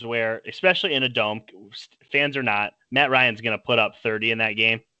teams where, especially in a dome, fans or not, Matt Ryan's going to put up 30 in that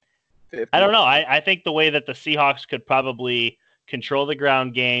game. 50. I don't know. I think the way that the Seahawks could probably control the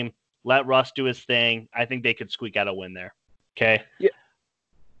ground game, let Russ do his thing, I think they could squeak out a win there. Okay? Yeah.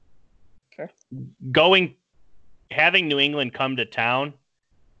 Okay. Having New England come to town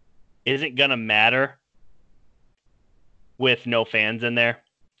isn't going to matter with no fans in there.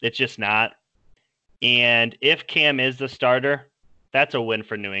 It's just not. And if Cam is the starter, that's a win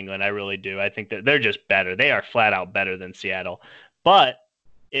for New England. I really do. I think that they're just better. They are flat out better than Seattle. But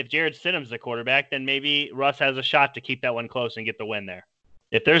if Jared Stidham's the quarterback, then maybe Russ has a shot to keep that one close and get the win there.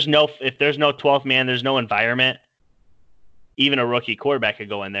 If there's no 12th man, there's no environment, even a rookie quarterback could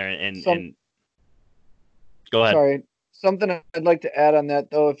go in there and go ahead. Sorry. Something I'd like to add on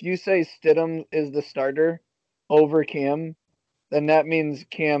that, though. If you say Stidham is the starter over Cam, then that means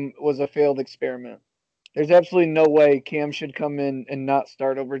Cam was a failed experiment. There's absolutely no way Cam should come in and not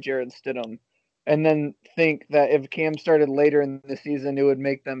start over Jared Stidham and then think that if Cam started later in the season, it would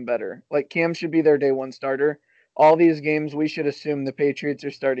make them better. Like, Cam should be their day one starter. All these games, we should assume the Patriots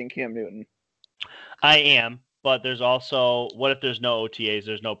are starting Cam Newton. I am, but there's also, what if there's no OTAs,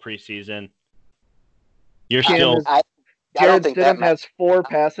 there's no preseason? You're still... Jared Stidham has 4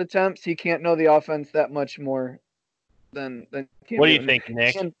 pass attempts. He can't know the offense that much more than Cam What do you think,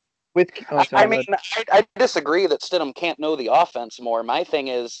 Nick? I disagree that Stidham can't know the offense more. My thing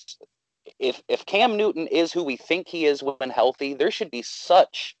is, if Cam Newton is who we think he is when healthy, there should be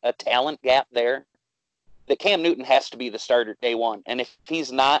such a talent gap there that Cam Newton has to be the starter day one. And if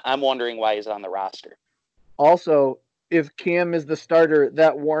he's not, I'm wondering why he's on the roster. Also, if Cam is the starter,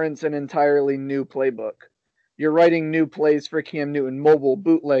 that warrants an entirely new playbook. You're writing new plays for Cam Newton, mobile,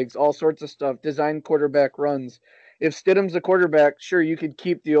 bootlegs, all sorts of stuff, design quarterback runs. If Stidham's the quarterback, sure, you could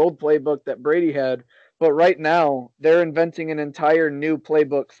keep the old playbook that Brady had, but right now they're inventing an entire new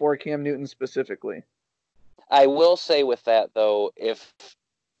playbook for Cam Newton specifically. I will say with that, though, if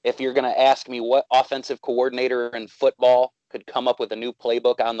you're going to ask me what offensive coordinator in football could come up with a new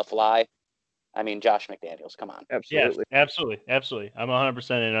playbook on the fly, I mean, Josh McDaniels, come on. Absolutely. Yes, absolutely. I'm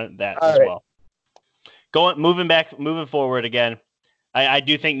 100% in that as well. Moving forward again, I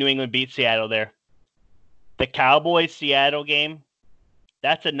do think New England beat Seattle there. The Cowboys-Seattle game,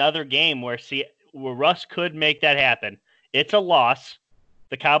 that's another game where Russ could make that happen. It's a loss.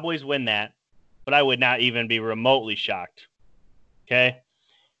 The Cowboys win that, but I would not even be remotely shocked. Okay?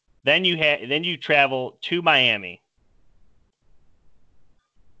 Then you travel to Miami.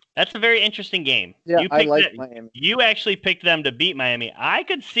 That's a very interesting game. Yeah, I like Miami. You actually picked them to beat Miami. I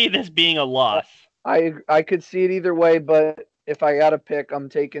could see this being a loss. I could see it either way, but if I got to pick, I'm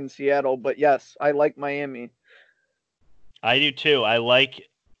taking Seattle. But yes, I like Miami. I do too. I like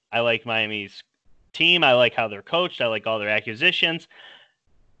Miami's team. I like how they're coached. I like all their acquisitions.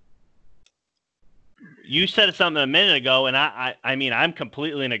 You said something a minute ago, and I mean, I'm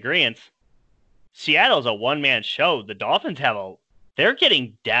completely in agreement. Seattle's a one-man show. The Dolphins they're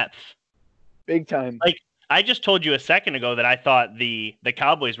getting depth. Big time. Like, I just told you a second ago that I thought the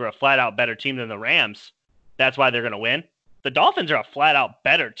Cowboys were a flat-out better team than the Rams. That's why they're going to win. The Dolphins are a flat-out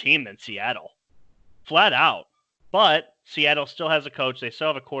better team than Seattle. Flat out. But Seattle still has a coach. They still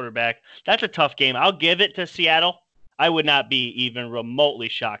have a quarterback. That's a tough game. I'll give it to Seattle. I would not be even remotely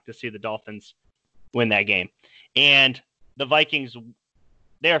shocked to see the Dolphins win that game. And the Vikings,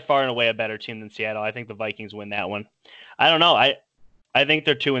 they're far and away a better team than Seattle. I think the Vikings win that one. I don't know. I think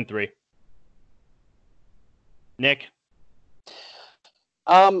they're 2-3. Nick?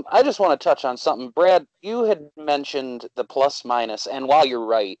 I just want to touch on something. Brad, you had mentioned the plus minus, and while you're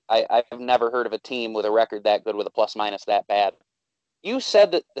right, I've never heard of a team with a record that good with a plus minus that bad. You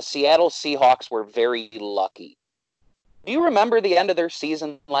said that the Seattle Seahawks were very lucky. Do you remember the end of their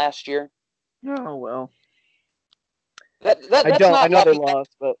season last year? Oh, well. That's I don't. Not I know lucky. They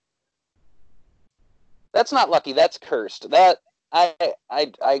lost, but that's not lucky. That's cursed. That I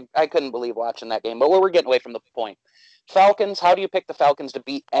couldn't believe watching that game. But we're getting away from the point. Falcons, how do you pick the Falcons to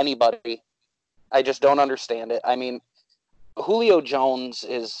beat anybody? I just don't understand it. I mean, Julio Jones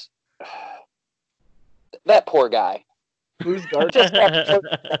is that poor guy. Who's guard?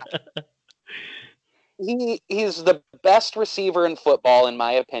 He's the best receiver in football, in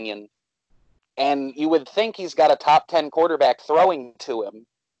my opinion. And you would think he's got a top 10 quarterback throwing to him.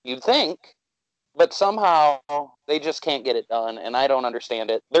 You'd think. But somehow they just can't get it done, and I don't understand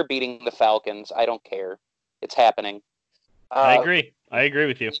it. They're beating the Falcons. I don't care. It's happening. I agree. I agree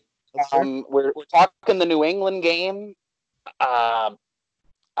with you. We're talking the New England game.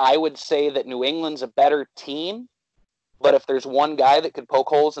 I would say that New England's a better team, but if there's one guy that could poke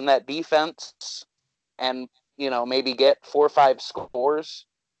holes in that defense and, maybe get 4 or 5 scores,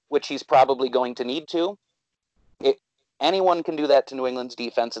 which he's probably going to need to, anyone can do that to New England's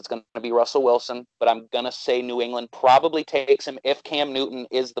defense. It's going to be Russell Wilson, but I'm going to say New England probably takes him if Cam Newton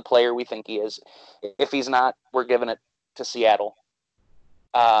is the player we think he is. If he's not, we're giving it to Seattle.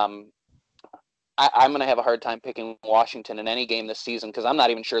 I'm going to have a hard time picking Washington in any game this season because I'm not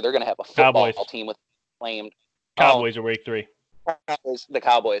even sure they're going to have a football team with claimed. Cowboys are week 3. The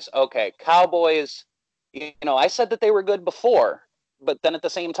Cowboys. Okay. Cowboys, I said that they were good before, but then at the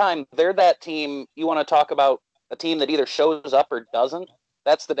same time, they're that team. You want to talk about a team that either shows up or doesn't?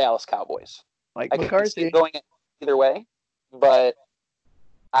 That's the Dallas Cowboys. I can see it going either way, but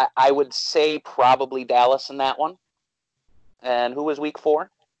I would say probably Dallas in that one. And who was week 4?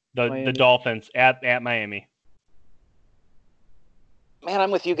 The Dolphins at Miami. Man,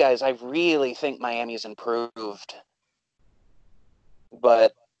 I'm with you guys. I really think Miami's improved.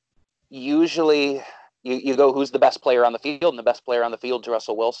 But usually you go, who's the best player on the field? And the best player on the field is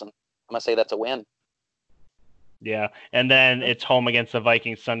Russell Wilson. I'm going to say that's a win. Yeah, and then it's home against the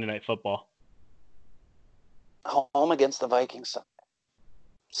Vikings Sunday Night Football. Home against the Vikings Sunday.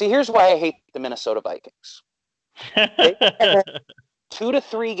 See, here's why I hate the Minnesota Vikings. They have 2 to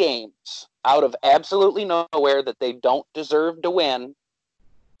 3 games out of absolutely nowhere that they don't deserve to win,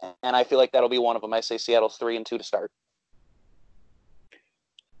 and I feel like that'll be one of them. I say Seattle's 3-2 to start.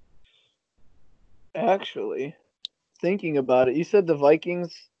 Actually, thinking about it, you said the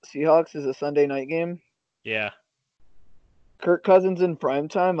Vikings-Seahawks is a Sunday night game? Yeah. Kirk Cousins in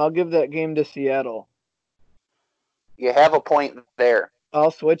primetime, I'll give that game to Seattle. You have a point there. I'll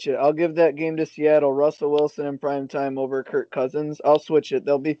switch it. I'll give that game to Seattle. Russell Wilson in primetime over Kirk Cousins. I'll switch it.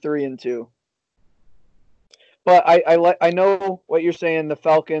 They'll be 3-2. But I know what you're saying, the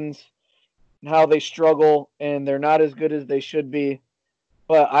Falcons, and how they struggle, and they're not as good as they should be.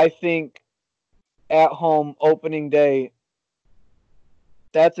 But I think at home, opening day,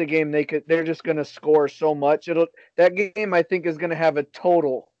 that's a game they're just going to score so much. That game, I think, is going to have a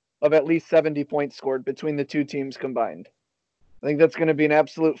total of at least 70 points scored between the two teams combined. I think that's going to be an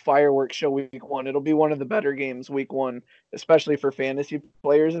absolute fireworks show week 1. It'll be one of the better games week 1, especially for fantasy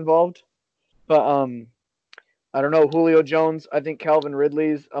players involved. But I don't know, Julio Jones, I think Calvin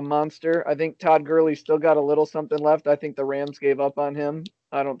Ridley's a monster. I think Todd Gurley still got a little something left. I think the Rams gave up on him.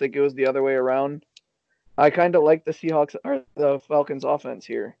 I don't think it was the other way around. I kind of like the Seahawks or the Falcons offense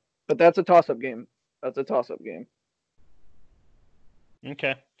here. But that's a toss-up game.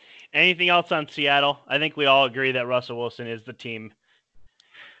 Okay. Anything else on Seattle? I think we all agree that Russell Wilson is the team,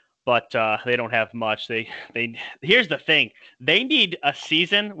 but they don't have much. They here's the thing: they need a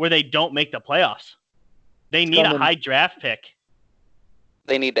season where they don't make the playoffs. They need a high draft pick.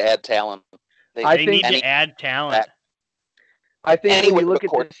 They need to add talent. They need to add talent. I think when you look at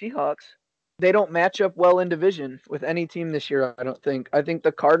the Seahawks, they don't match up well in division with any team this year, I don't think. I think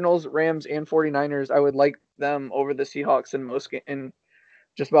the Cardinals, Rams, and 49ers, I would like them over the Seahawks in most in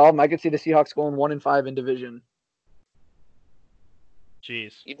just about all of them. I could see the Seahawks going 1-5 in division.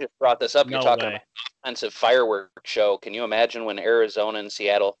 Jeez. You just brought this up. You're talking about offensive fireworks show. Can you imagine when Arizona and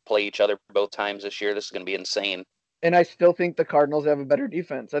Seattle play each other both times this year? This is going to be insane. And I still think the Cardinals have a better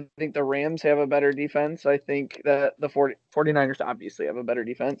defense. I think the Rams have a better defense. I think that the 49ers obviously have a better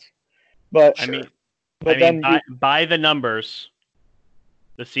defense. But by the numbers,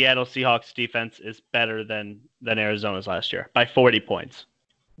 the Seattle Seahawks defense is better than Arizona's last year by 40 points.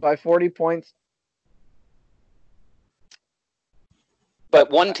 By 40 points.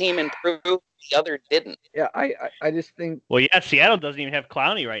 But one team improved, the other didn't. Yeah, I just think. Well, yeah, Seattle doesn't even have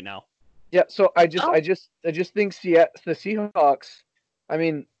Clowney right now. Yeah, so I just think the Seahawks. I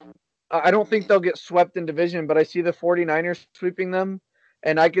mean, I don't think they'll get swept in division, but I see the 49ers sweeping them.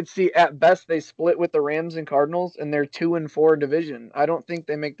 And I could see at best they split with the Rams and Cardinals, and they're 2-4 division. I don't think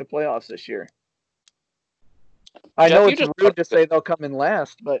they make the playoffs this year. I know it's rude to say they'll come in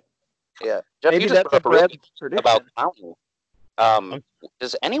last, but yeah, Jeff, maybe that's a Brad's prediction about Clowney.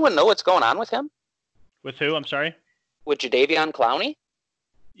 Does anyone know what's going on with him? With who? I'm sorry. With Jadeveon Clowney?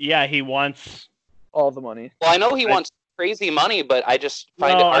 Yeah, he wants all the money. Well, I know he wants crazy money, but I just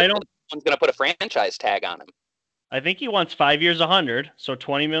find it hard that someone's going to put a franchise tag on him. I think he wants 5 years, 100, so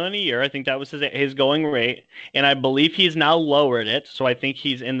 $20 million a year. I think that was his going rate, and I believe he's now lowered it, so I think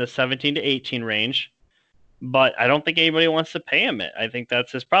he's in the 17 to 18 range. But I don't think anybody wants to pay him it. I think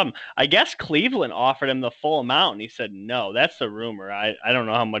that's his problem. I guess Cleveland offered him the full amount, and he said no. That's the rumor. I don't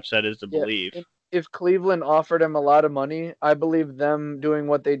know how much that is to believe. if Cleveland offered him a lot of money, I believe them doing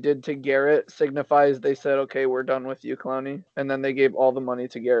what they did to Garrett signifies they said, okay, we're done with you, Clowney. And then they gave all the money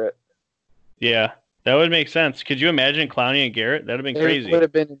to Garrett. Yeah, that would make sense. Could you imagine Clowney and Garrett? That would have been crazy. It would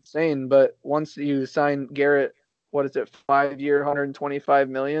have been insane. But once you sign Garrett, what is it, 5-year, $125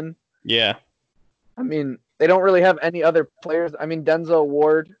 million? Yeah. I mean, they don't really have any other players. I mean, Denzel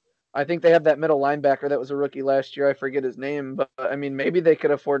Ward, I think they have that middle linebacker that was a rookie last year. I forget his name, but I mean, maybe they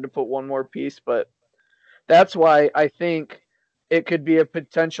could afford to put one more piece, but that's why I think it could be a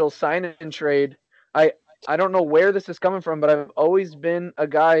potential sign and trade. I don't know where this is coming from, but I've always been a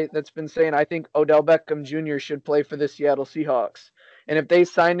guy that's been saying I think Odell Beckham Jr. should play for the Seattle Seahawks. And if they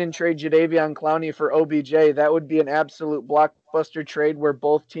sign and trade Jadeveon Clowney for OBJ, that would be an absolute blockbuster trade where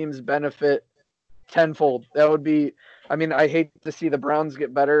both teams benefit tenfold. That would be, I mean, I hate to see the Browns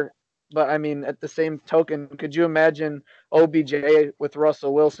get better, but I mean, at the same token, could you imagine OBJ with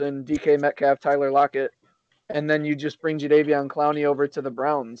Russell Wilson, DK Metcalf, Tyler Lockett, and then you just bring Jadeveon Clowney over to the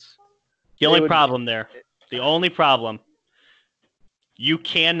Browns? The only problem, you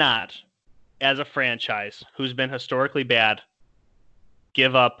cannot, as a franchise who's been historically bad,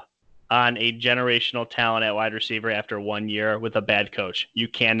 give up on a generational talent at wide receiver after 1 year with a bad coach. You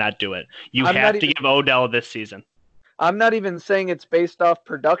cannot do it. You have to give Odell this season. I'm not even saying it's based off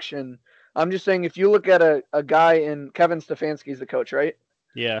production. I'm just saying if you look at a guy in Kevin Stefanski's the coach, right?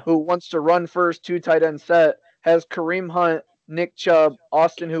 Yeah. Who wants to run first, 2 tight end set, has Kareem Hunt, Nick Chubb,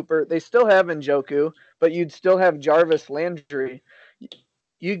 Austin Hooper. They still have Njoku, but you'd still have Jarvis Landry.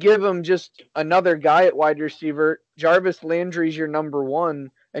 You give them just another guy at wide receiver. Jarvis Landry's your number 1,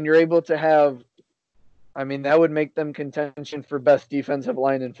 and you're able to have, I mean, that would make them contention for best defensive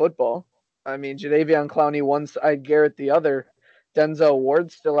line in football. I mean, Jadeveon Clowney one side, Garrett the other. Denzel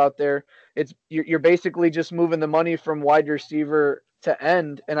Ward's still out there. You're basically just moving the money from wide receiver to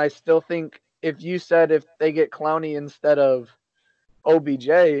end, and I still think if they get Clowney instead of OBJ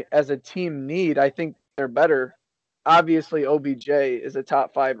as a team need, I think they're better. Obviously, OBJ is a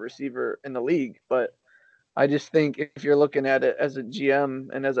top 5 receiver in the league, but I just think if you're looking at it as a GM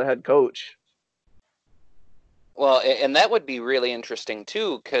and as a head coach. Well, and that would be really interesting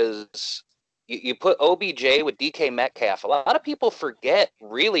too, because you put OBJ with DK Metcalf. A lot of people forget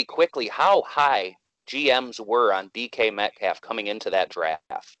really quickly how high GMs were on DK Metcalf coming into that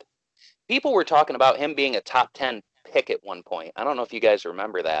draft. People were talking about him being a top 10 pick at one point. I don't know if you guys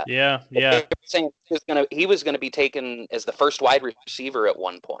remember that. Yeah. They were saying he was gonna be taken as the first wide receiver at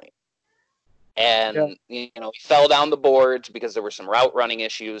one point. And he fell down the boards because there were some route running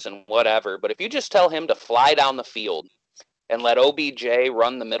issues and whatever. But if you just tell him to fly down the field and let OBJ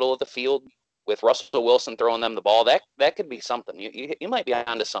run the middle of the field with Russell Wilson throwing them the ball, that could be something. You might be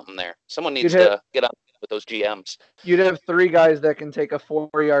onto something there. Someone needs to get up with those GMs. You'd have 3 guys that can take a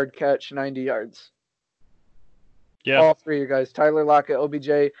 4-yard catch 90 yards. Yeah. All 3 of you guys, Tyler Lockett,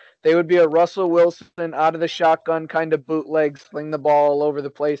 OBJ. They would be a Russell Wilson out of the shotgun kind of bootleg, sling the ball all over the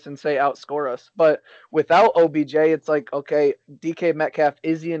place and say outscore us. But without OBJ, it's like, okay, DK Metcalf,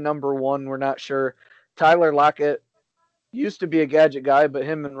 is he a number 1? We're not sure. Tyler Lockett used to be a gadget guy, but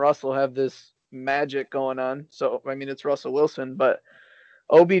him and Russell have this magic going on. So, I mean, it's Russell Wilson, but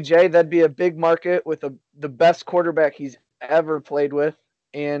OBJ, that'd be a big market with the best quarterback he's ever played with.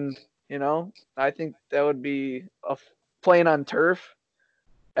 And I think that would be playing on turf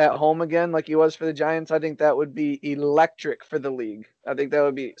at home again like he was for the Giants. I think that would be electric for the league. I think that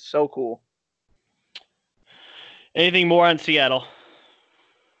would be so cool. Anything more on Seattle?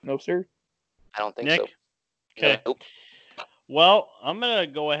 No, sir. I don't think Nick? so. Okay. Nope. Well, I'm going to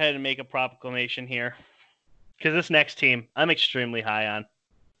go ahead and make a proclamation here because this next team I'm extremely high on.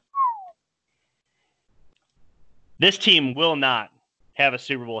 This team will not have a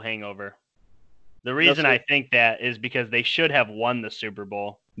Super Bowl hangover. The reason I think that is because they should have won the Super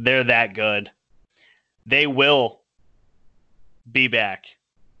Bowl. They're that good. They will be back.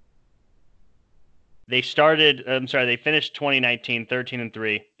 They finished 2019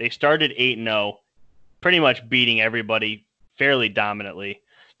 13-3. They started 8-0, pretty much beating everybody fairly dominantly.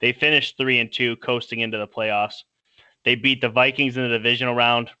 They finished 3-2, coasting into the playoffs. They beat the Vikings in the divisional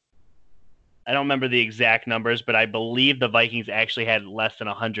round. I don't remember the exact numbers, but I believe the Vikings actually had less than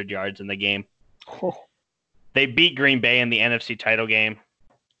 100 yards in the game. Oh. They beat Green Bay in the NFC title game.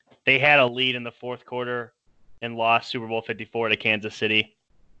 They had a lead in the fourth quarter and lost Super Bowl 54 to Kansas City.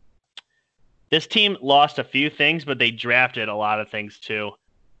 This team lost a few things, but they drafted a lot of things too.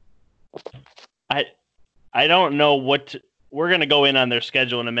 I don't know we're going to go in on their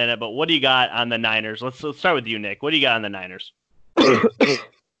schedule in a minute, but what do you got on the Niners? Let's start with you, Nick. What do you got on the Niners?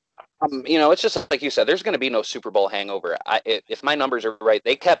 It's just like you said. There's going to be no Super Bowl hangover. If my numbers are right,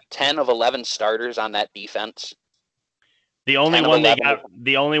 they kept 10 of 11 starters on that defense. The only one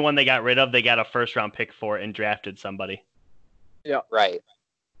they got rid of, they got a first-round pick for and drafted somebody. Yeah, right.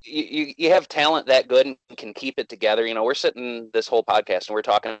 You have talent that good and can keep it together. We're sitting this whole podcast and we're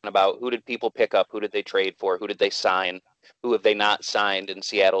talking about who did people pick up, who did they trade for, who did they sign, who have they not signed in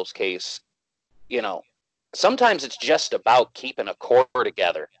Seattle's case. Sometimes it's just about keeping a core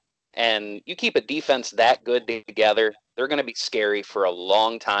together. And you keep a defense that good together, they're going to be scary for a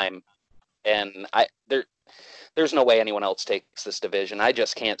long time. And there's no way anyone else takes this division. I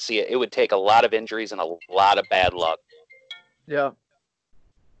just can't see it. It would take a lot of injuries and a lot of bad luck. Yeah.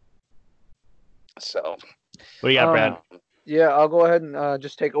 So, what do you got, Brad? Yeah, I'll go ahead and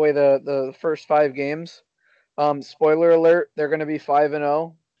just take away the first 5 games. Spoiler alert: they're going to be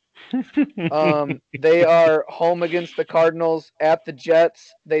 5-0. They are home against the Cardinals, at the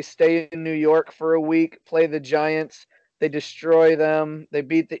Jets. They stay in New York for a week, play the Giants. They destroy them. They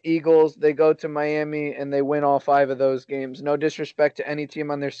beat the Eagles. They go to Miami, and they win all 5 of those games. No disrespect to any team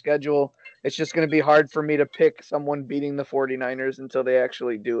on their schedule. It's just going to be hard for me to pick someone beating the 49ers until they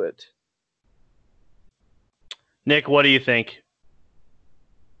actually do it. Nick, what do you think?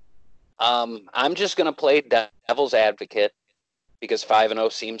 I'm just going to play devil's advocate because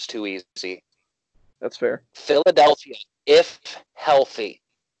 5-0 seems too easy. That's fair. Philadelphia, if healthy,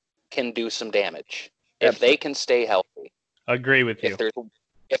 can do some damage. If they can stay healthy. Agree with you. If there's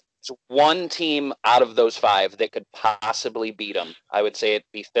one team out of those 5 that could possibly beat them, I would say it'd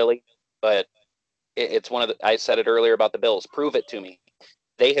be Philly. But it's one of I said it earlier about the Bills. Prove it to me.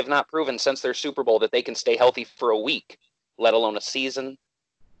 They have not proven since their Super Bowl that they can stay healthy for a week, let alone a season.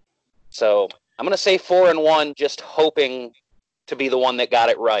 So I'm going to say 4-1, just hoping to be the one that got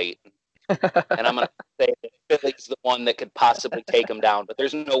it right. And I'm going to say that Philly's the one that could possibly take them down. But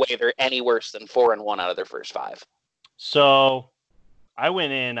there's no way they're any worse than 4-1 out of their first 5. So I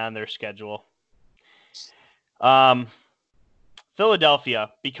went in on their schedule.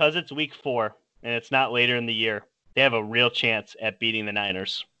 Philadelphia, because it's week 4 and it's not later in the year, they have a real chance at beating the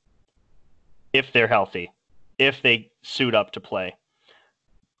Niners if they're healthy, if they suit up to play.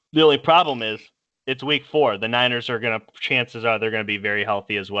 The only problem is it's week 4. The Niners chances are they're going to be very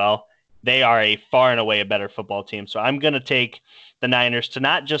healthy as well. They are a far and away a better football team. So I'm going to take the Niners to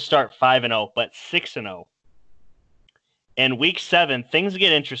not just start 5-0, but 6-0. And week 7, things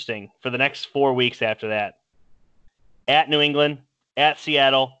get interesting for the next 4 weeks after that. At New England, at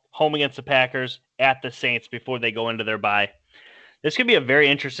Seattle, home against the Packers, at the Saints before they go into their bye. This could be a very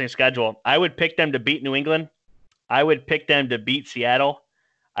interesting schedule. I would pick them to beat New England. I would pick them to beat Seattle.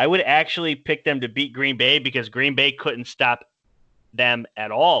 I would actually pick them to beat Green Bay because Green Bay couldn't stop them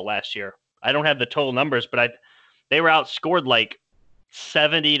at all last year. I don't have the total numbers, but they were outscored like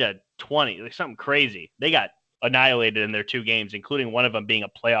 70-20, like something crazy. They got annihilated in their 2 games, including one of them being a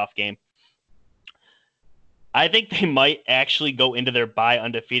playoff game. I think they might actually go into their bye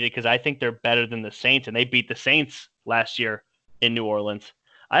undefeated because I think they're better than the Saints, and they beat the Saints last year in New Orleans.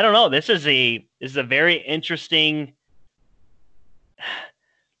 I don't know. This is a very interesting.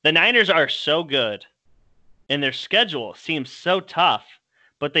 The Niners are so good, and their schedule seems so tough,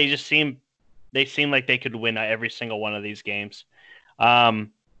 but they seem like they could win every single one of these games.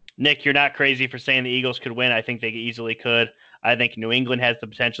 Nick, you're not crazy for saying the Eagles could win. I think they easily could. I think New England has the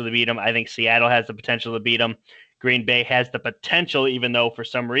potential to beat them. I think Seattle has the potential to beat them. Green Bay has the potential, even though for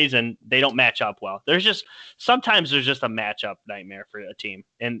some reason they don't match up well. Sometimes there's just a matchup nightmare for a team,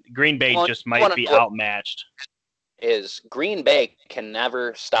 and Green Bay just might be outmatched. Is Green Bay can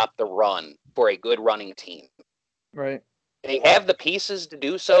never stop the run for a good running team. Right. They have the pieces to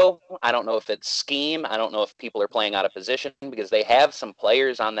do so. I don't know if it's scheme. I don't know if people are playing out of position because they have some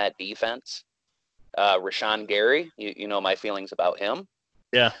players on that defense. Rashawn Gary, you know my feelings about him.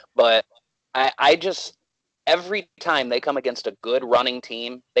 Yeah. But I just, every time they come against a good running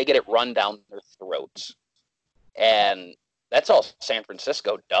team, they get it run down their throats. And that's all San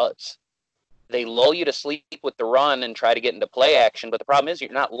Francisco does. They lull you to sleep with the run and try to get into play action, but the problem is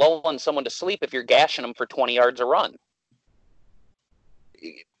you're not lulling someone to sleep if you're gashing them for 20 yards a run.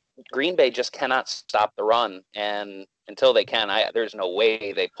 Green Bay just cannot stop the run, and until they can, there's no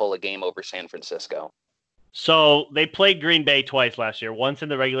way they pull a game over San Francisco. So they played Green Bay twice last year, once in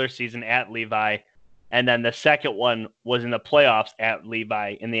the regular season at Levi, and then the second one was in the playoffs at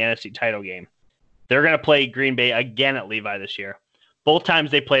Levi in the NFC title game. They're going to play Green Bay again at Levi this year. Both times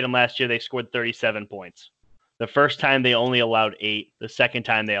they played them last year, they scored 37 points. The first time they only allowed 8. The second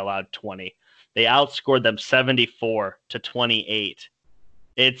time they allowed 20. They outscored them 74-28.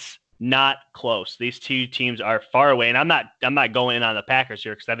 Not close. These two teams are far away, and I'm not going in on the Packers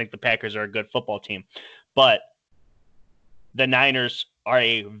here because I think the Packers are a good football team, but the Niners are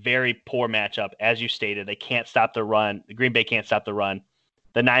a very poor matchup, as you stated. They can't stop the run. The Green Bay can't stop the run.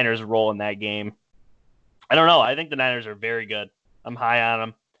 The Niners roll in that game. I don't know. I think the Niners are very good. I'm high on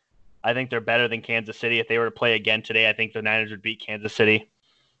them. I think they're better than Kansas City. If they were to play again today, I think the Niners would beat Kansas City.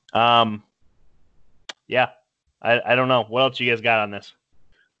 Yeah, I don't know. What else you guys got on this?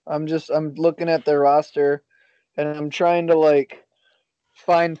 I'm looking at their roster, and I'm trying to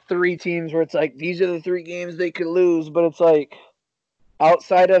find 3 teams where it's like these are the 3 games they could lose, but it's like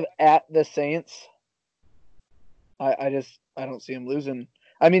outside of at the Saints, I don't see them losing.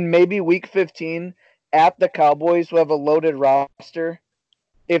 I mean, maybe week 15 at the Cowboys, who have a loaded roster.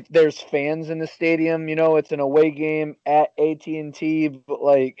 If there's fans in the stadium, it's an away game at AT&T, but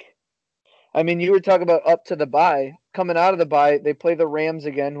I mean, you were talking about up to the bye. Coming out of the bye, they play the Rams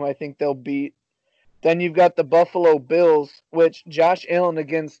again, who I think they'll beat. Then you've got the Buffalo Bills, which Josh Allen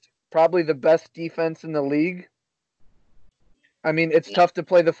against probably the best defense in the league. I mean, it's tough to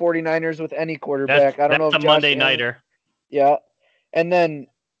play the 49ers with any quarterback. I don't know if that's a Monday nighter. Yeah. And then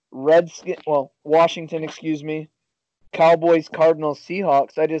Washington, Cowboys, Cardinals,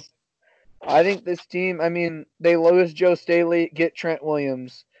 Seahawks. I think this team, I mean, they lose Joe Staley, get Trent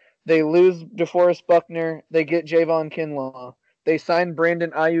Williams. They lose DeForest Buckner, they get Javon Kinlaw. They signed Brandon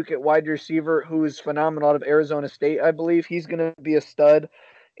Ayuk at wide receiver, who is phenomenal out of Arizona State, I believe. He's going to be a stud.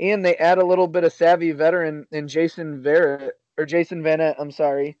 And they add a little bit of savvy veteran in Jason Verrett, I'm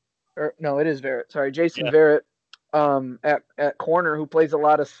sorry. No, it is Verrett. Sorry, Jason Verrett at corner, who plays a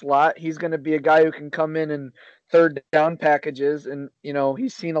lot of slot. He's going to be a guy who can come in and third down packages, and,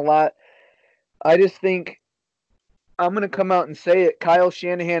 he's seen a lot. I just think I'm going to come out and say it. Kyle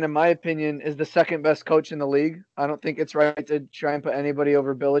Shanahan, in my opinion, is the second best coach in the league. I don't think it's right to try and put anybody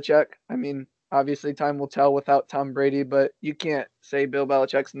over Belichick. I mean, obviously time will tell without Tom Brady, but you can't say Bill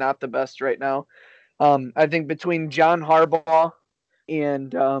Belichick's not the best right now. I think between John Harbaugh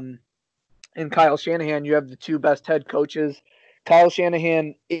and Kyle Shanahan, you have the 2 best head coaches. Kyle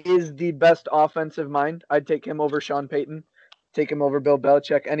Shanahan is the best offensive mind. I'd take him over Sean Payton, take him over Bill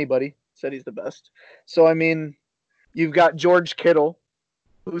Belichick. Anybody said he's the best. So, I mean, you've got George Kittle,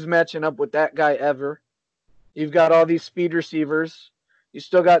 who's matching up with that guy ever. You've got all these speed receivers. You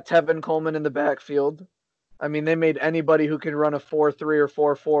still got Tevin Coleman in the backfield. I mean, they made anybody who can run a 4-3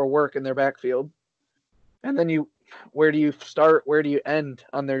 or 4-4 work in their backfield. And then where do you start? Where do you end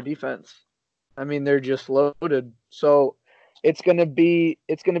on their defense? I mean, they're just loaded. So it's going to be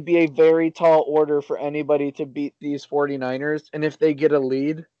a very tall order for anybody to beat these 49ers. And if they get a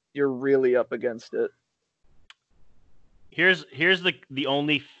lead, you're really up against it. Here's the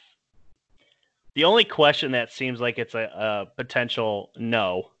only question that seems like it's a potential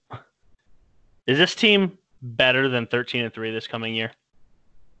no. Is this team better than 13-3 this coming year?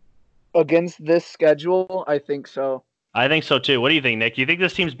 Against this schedule, I think so. I think so too. What do you think, Nick? Do you think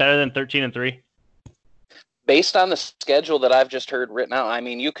this team's better than 13-3? Based on the schedule that I've just heard written out, I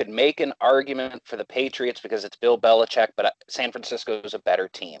mean, you could make an argument for the Patriots because it's Bill Belichick, but San Francisco is a better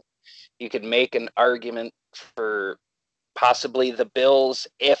team. You could make an argument for possibly the Bills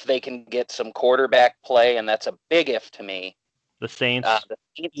if they can get some quarterback play, and that's a big if to me. The Saints.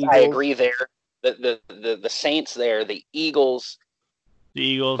 I agree there. The Saints there, the Eagles. The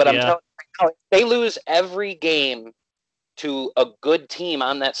Eagles, but I'm telling you, if they lose every game to a good team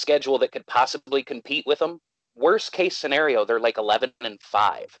on that schedule that could possibly compete with them, worst case scenario, they're like 11-5.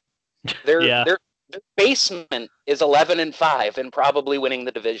 Their basement is 11-5 and probably winning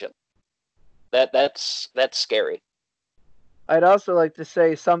the division. That's scary. I'd also like to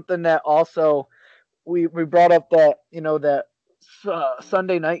say something that also we brought up that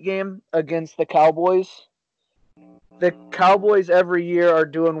Sunday night game against the Cowboys. The Cowboys every year are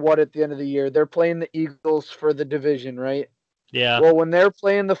doing what at the end of the year? They're playing the Eagles for the division, right? Yeah. Well, when they're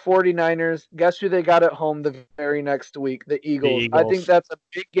playing the 49ers, guess who they got at home the very next week? The Eagles. I think that's a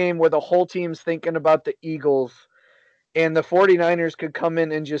big game where the whole team's thinking about the Eagles, and the 49ers could come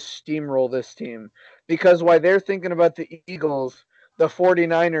in and just steamroll this team. Because while they're thinking about the Eagles, the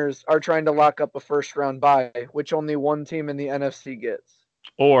 49ers are trying to lock up a first-round bye, which only one team in the NFC gets.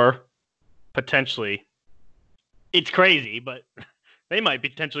 Or potentially, it's crazy, but they might be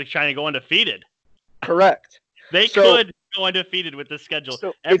potentially trying to go undefeated. Correct. They could go undefeated with this schedule.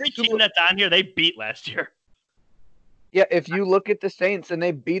 So every team that's on here, they beat last year. Yeah, if you look at the Saints and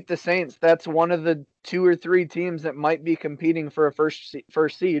they beat the Saints, that's one of the 2 or 3 teams that might be competing for a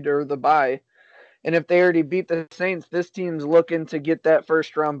first seed or the bye. And if they already beat the Saints, this team's looking to get that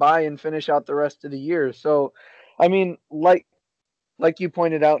first round bye and finish out the rest of the year. So, I mean, like like you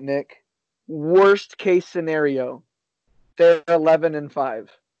pointed out, Nick, worst case scenario, they're 11-5.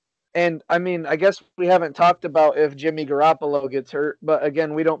 And I mean, I guess we haven't talked about if Jimmy Garoppolo gets hurt, but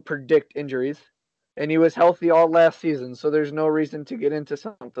again, we don't predict injuries. And he was healthy all last season, so there's no reason to get into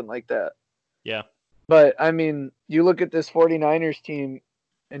something like that. Yeah. But I mean, you look at this 49ers team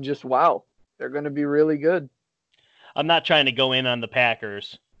and just wow, they're going to be really good. I'm not trying to go in on the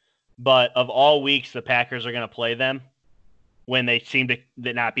Packers, but of all weeks the Packers are going to play them when they seem to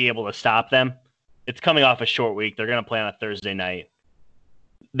not be able to stop them. It's coming off a short week. They're going to play on a Thursday night.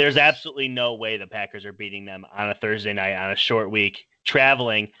 There's absolutely no way the Packers are beating them on a Thursday night on a short week,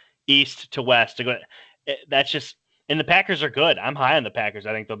 traveling east to west to go. That's just, and the Packers are good. I'm high on the Packers.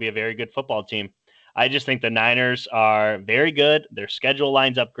 I think they'll be a very good football team. I just think the Niners are very good. Their schedule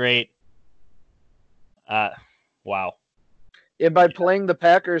lines up great. Wow. And by playing the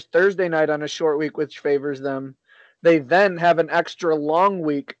Packers Thursday night on a short week, which favors them, they then have an extra long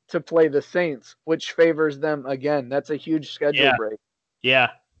week to play the Saints, which favors them again. That's a huge schedule break. Yeah.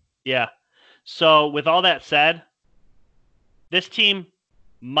 So with all that said, this team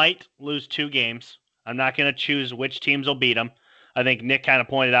might lose 2 games. I'm not going to choose which teams will beat them. I think Nick kind of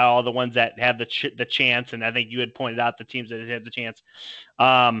pointed out all the ones that have the chance, and I think you had pointed out the teams that have the chance.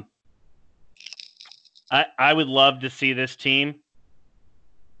 I would love to see this team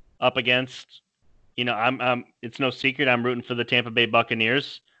up against, I'm it's no secret I'm rooting for the Tampa Bay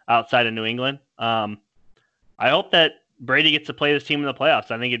Buccaneers outside of New England. I hope that Brady gets to play this team in the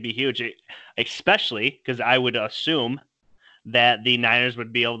playoffs. I think it'd be huge, especially because I would assume that the Niners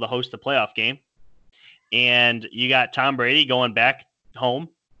would be able to host the playoff game. And you got Tom Brady going back home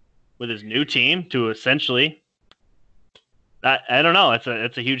with his new team to essentially, I don't know.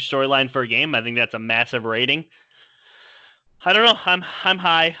 It's a huge storyline for a game. I think that's a massive rating. I don't know. I'm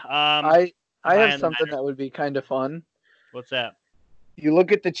high. I have something that would be kind of fun. What's that? You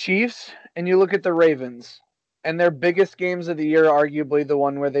look at the Chiefs and you look at the Ravens, and their biggest games of the year are arguably the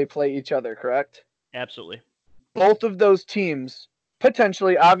one where they play each other, correct? Absolutely. Both of those teams,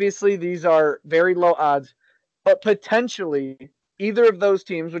 potentially, obviously these are very low odds, but potentially either of those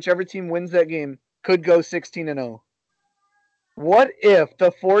teams, whichever team wins that game, could go 16-0. What if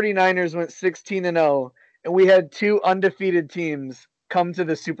the 49ers went 16-0 and we had 2 undefeated teams come to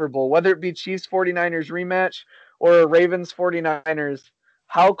the Super Bowl, whether it be Chiefs 49ers rematch or Ravens 49ers?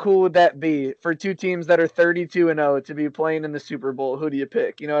 How cool would that be for 2 teams that are 32-0 to be playing in the Super Bowl? Who do you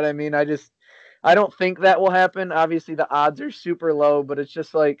pick? You know what I mean? I don't think that will happen. Obviously, the odds are super low, but it's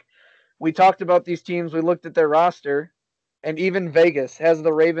just like we talked about these teams. We looked at their roster, and even Vegas has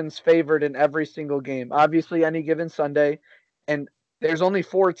the Ravens favored in every single game. Obviously, any given Sunday, and there's only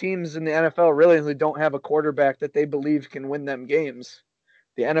 4 teams in the NFL really who don't have a quarterback that they believe can win them games.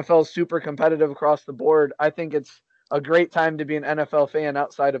 The NFL is super competitive across the board. I think it's a great time to be an NFL fan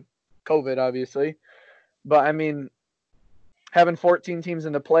outside of COVID, obviously. But, I mean, having 14 teams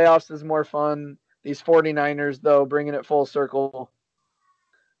in the playoffs is more fun. These 49ers, though, bringing it full circle,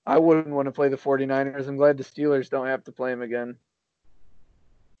 I wouldn't want to play the 49ers. I'm glad the Steelers don't have to play them again.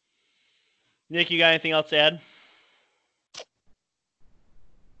 Nick, you got anything else to add?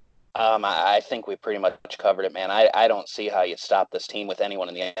 I think we pretty much covered it, man. I don't see how you stop this team with anyone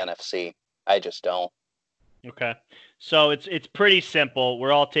in the NFC. I just don't. Okay. So it's pretty simple.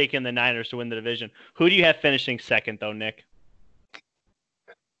 We're all taking the Niners to win the division. Who do you have finishing second, though, Nick?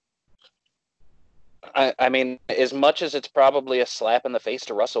 I mean, as much as it's probably a slap in the face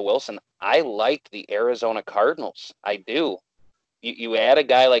to Russell Wilson, I like the Arizona Cardinals. I do. You add a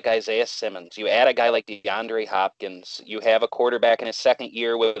guy like Isaiah Simmons. You add a guy like DeAndre Hopkins. You have a quarterback in his second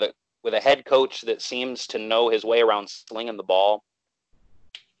year with a head coach that seems to know his way around slinging the ball.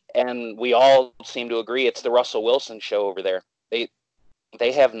 And we all seem to agree it's the Russell Wilson show over there.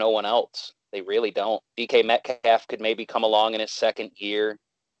 They have no one else. They really don't. DK Metcalf could maybe come along in his second year.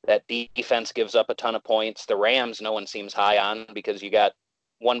 That defense gives up a ton of points. The Rams, no one seems high on because you got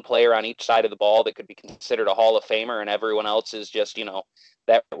one player on each side of the ball that could be considered a Hall of Famer, and everyone else is just,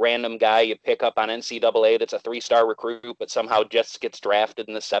 that random guy you pick up on NCAA that's a 3-star recruit, but somehow just gets drafted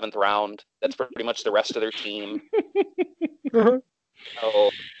in the 7th round. That's pretty much the rest of their team. So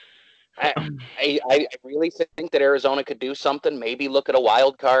I really think that Arizona could do something. Maybe look at a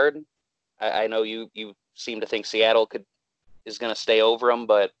wild card. I know you seem to think Seattle is going to stay over them,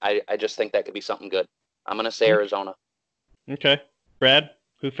 but I just think that could be something good. I'm going to say Arizona. Okay. Brad,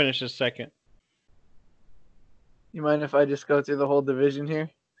 who finishes second? You mind if I just go through the whole division here?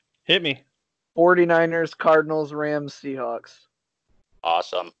 Hit me. 49ers, Cardinals, Rams, Seahawks.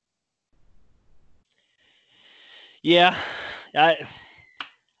 Awesome. Yeah.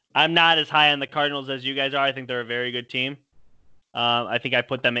 I'm not as high on the Cardinals as you guys are. I think they're a very good team. I think I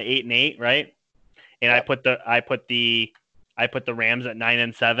put them at 8-8, right? And I put the Rams at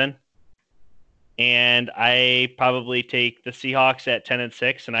 9-7. And I probably take the Seahawks at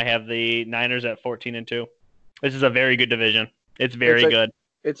 10-6, and I have the Niners at 14-2. This is a very good division. It's very good.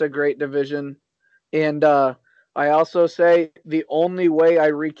 It's a great division. And I also say the only way I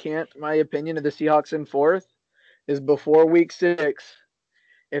recant my opinion of the Seahawks in fourth is before week 6.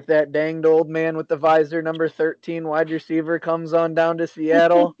 If that danged old man with the visor, number 13 wide receiver, comes on down to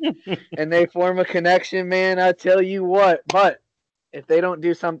Seattle and they form a connection, man, I tell you what. But if they don't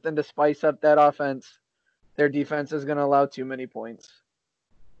do something to spice up that offense, their defense is going to allow too many points.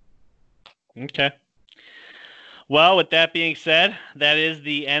 Okay. Well, with that being said, that is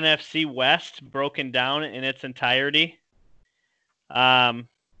the NFC West broken down in its entirety. Yeah,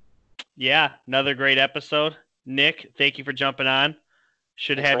 another great episode. Nick, thank you for jumping on.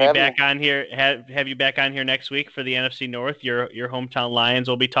 Should have you back on here. Have you back on here next week for the NFC North. Your hometown Lions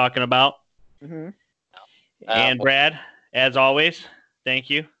we'll be talking about. Mm-hmm. And Brad, as always, thank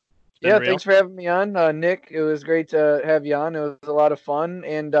you. Thanks for having me on, Nick. It was great to have you on. It was a lot of fun.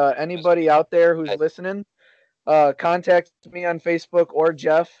 And anybody out there who's listening, contact me on Facebook or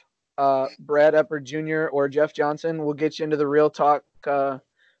Jeff, Brad Epper Jr. or Jeff Johnson. We'll get you into the Real Talk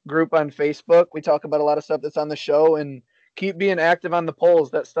group on Facebook. We talk about a lot of stuff that's on the show, and keep being active on the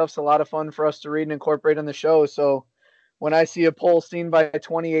polls. That stuff's a lot of fun for us to read and incorporate on the show. So when I see a poll seen by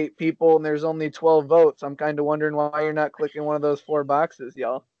 28 people and there's only 12 votes, I'm kind of wondering why you're not clicking one of those 4 boxes,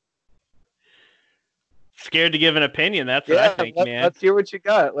 y'all. Scared to give an opinion. That's what I think, man. Let's hear what you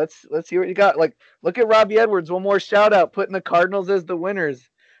got. Let's hear what you got. Like, look at Robbie Edwards. One more shout out, putting the Cardinals as the winners.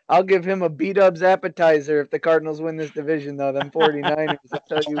 I'll give him a B-dubs appetizer if the Cardinals win this division, though. Them 49ers, I'll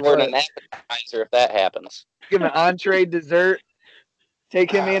tell you what. An appetizer if that happens. Give him an entree, dessert.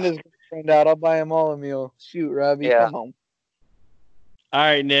 Take him and his girlfriend out. I'll buy him all a meal. Shoot, Robbie, come home. All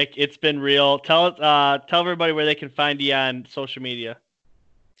right, Nick, it's been real. Tell everybody where they can find you on social media.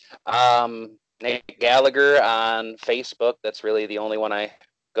 Nick Gallagher on Facebook. That's really the only one I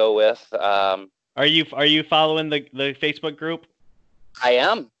go with. Are you following the Facebook group? I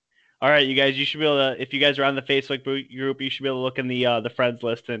am. All right, you guys. You should be able to. If you guys are on the Facebook group, you should be able to look in the friends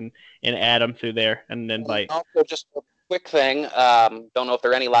list and add them through there and invite. Also, just a quick thing. Don't know if there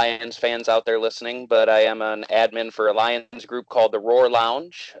are any Lions fans out there listening, but I am an admin for a Lions group called the Roar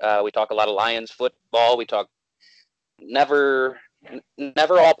Lounge. We talk a lot of Lions football. We talk never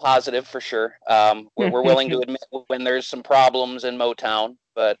all positive for sure. We're willing to admit when there's some problems in Motown,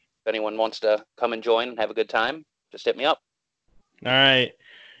 but if anyone wants to come and join and have a good time, just hit me up. All right.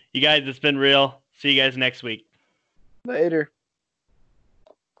 You guys, it's been real. See you guys next week. Later.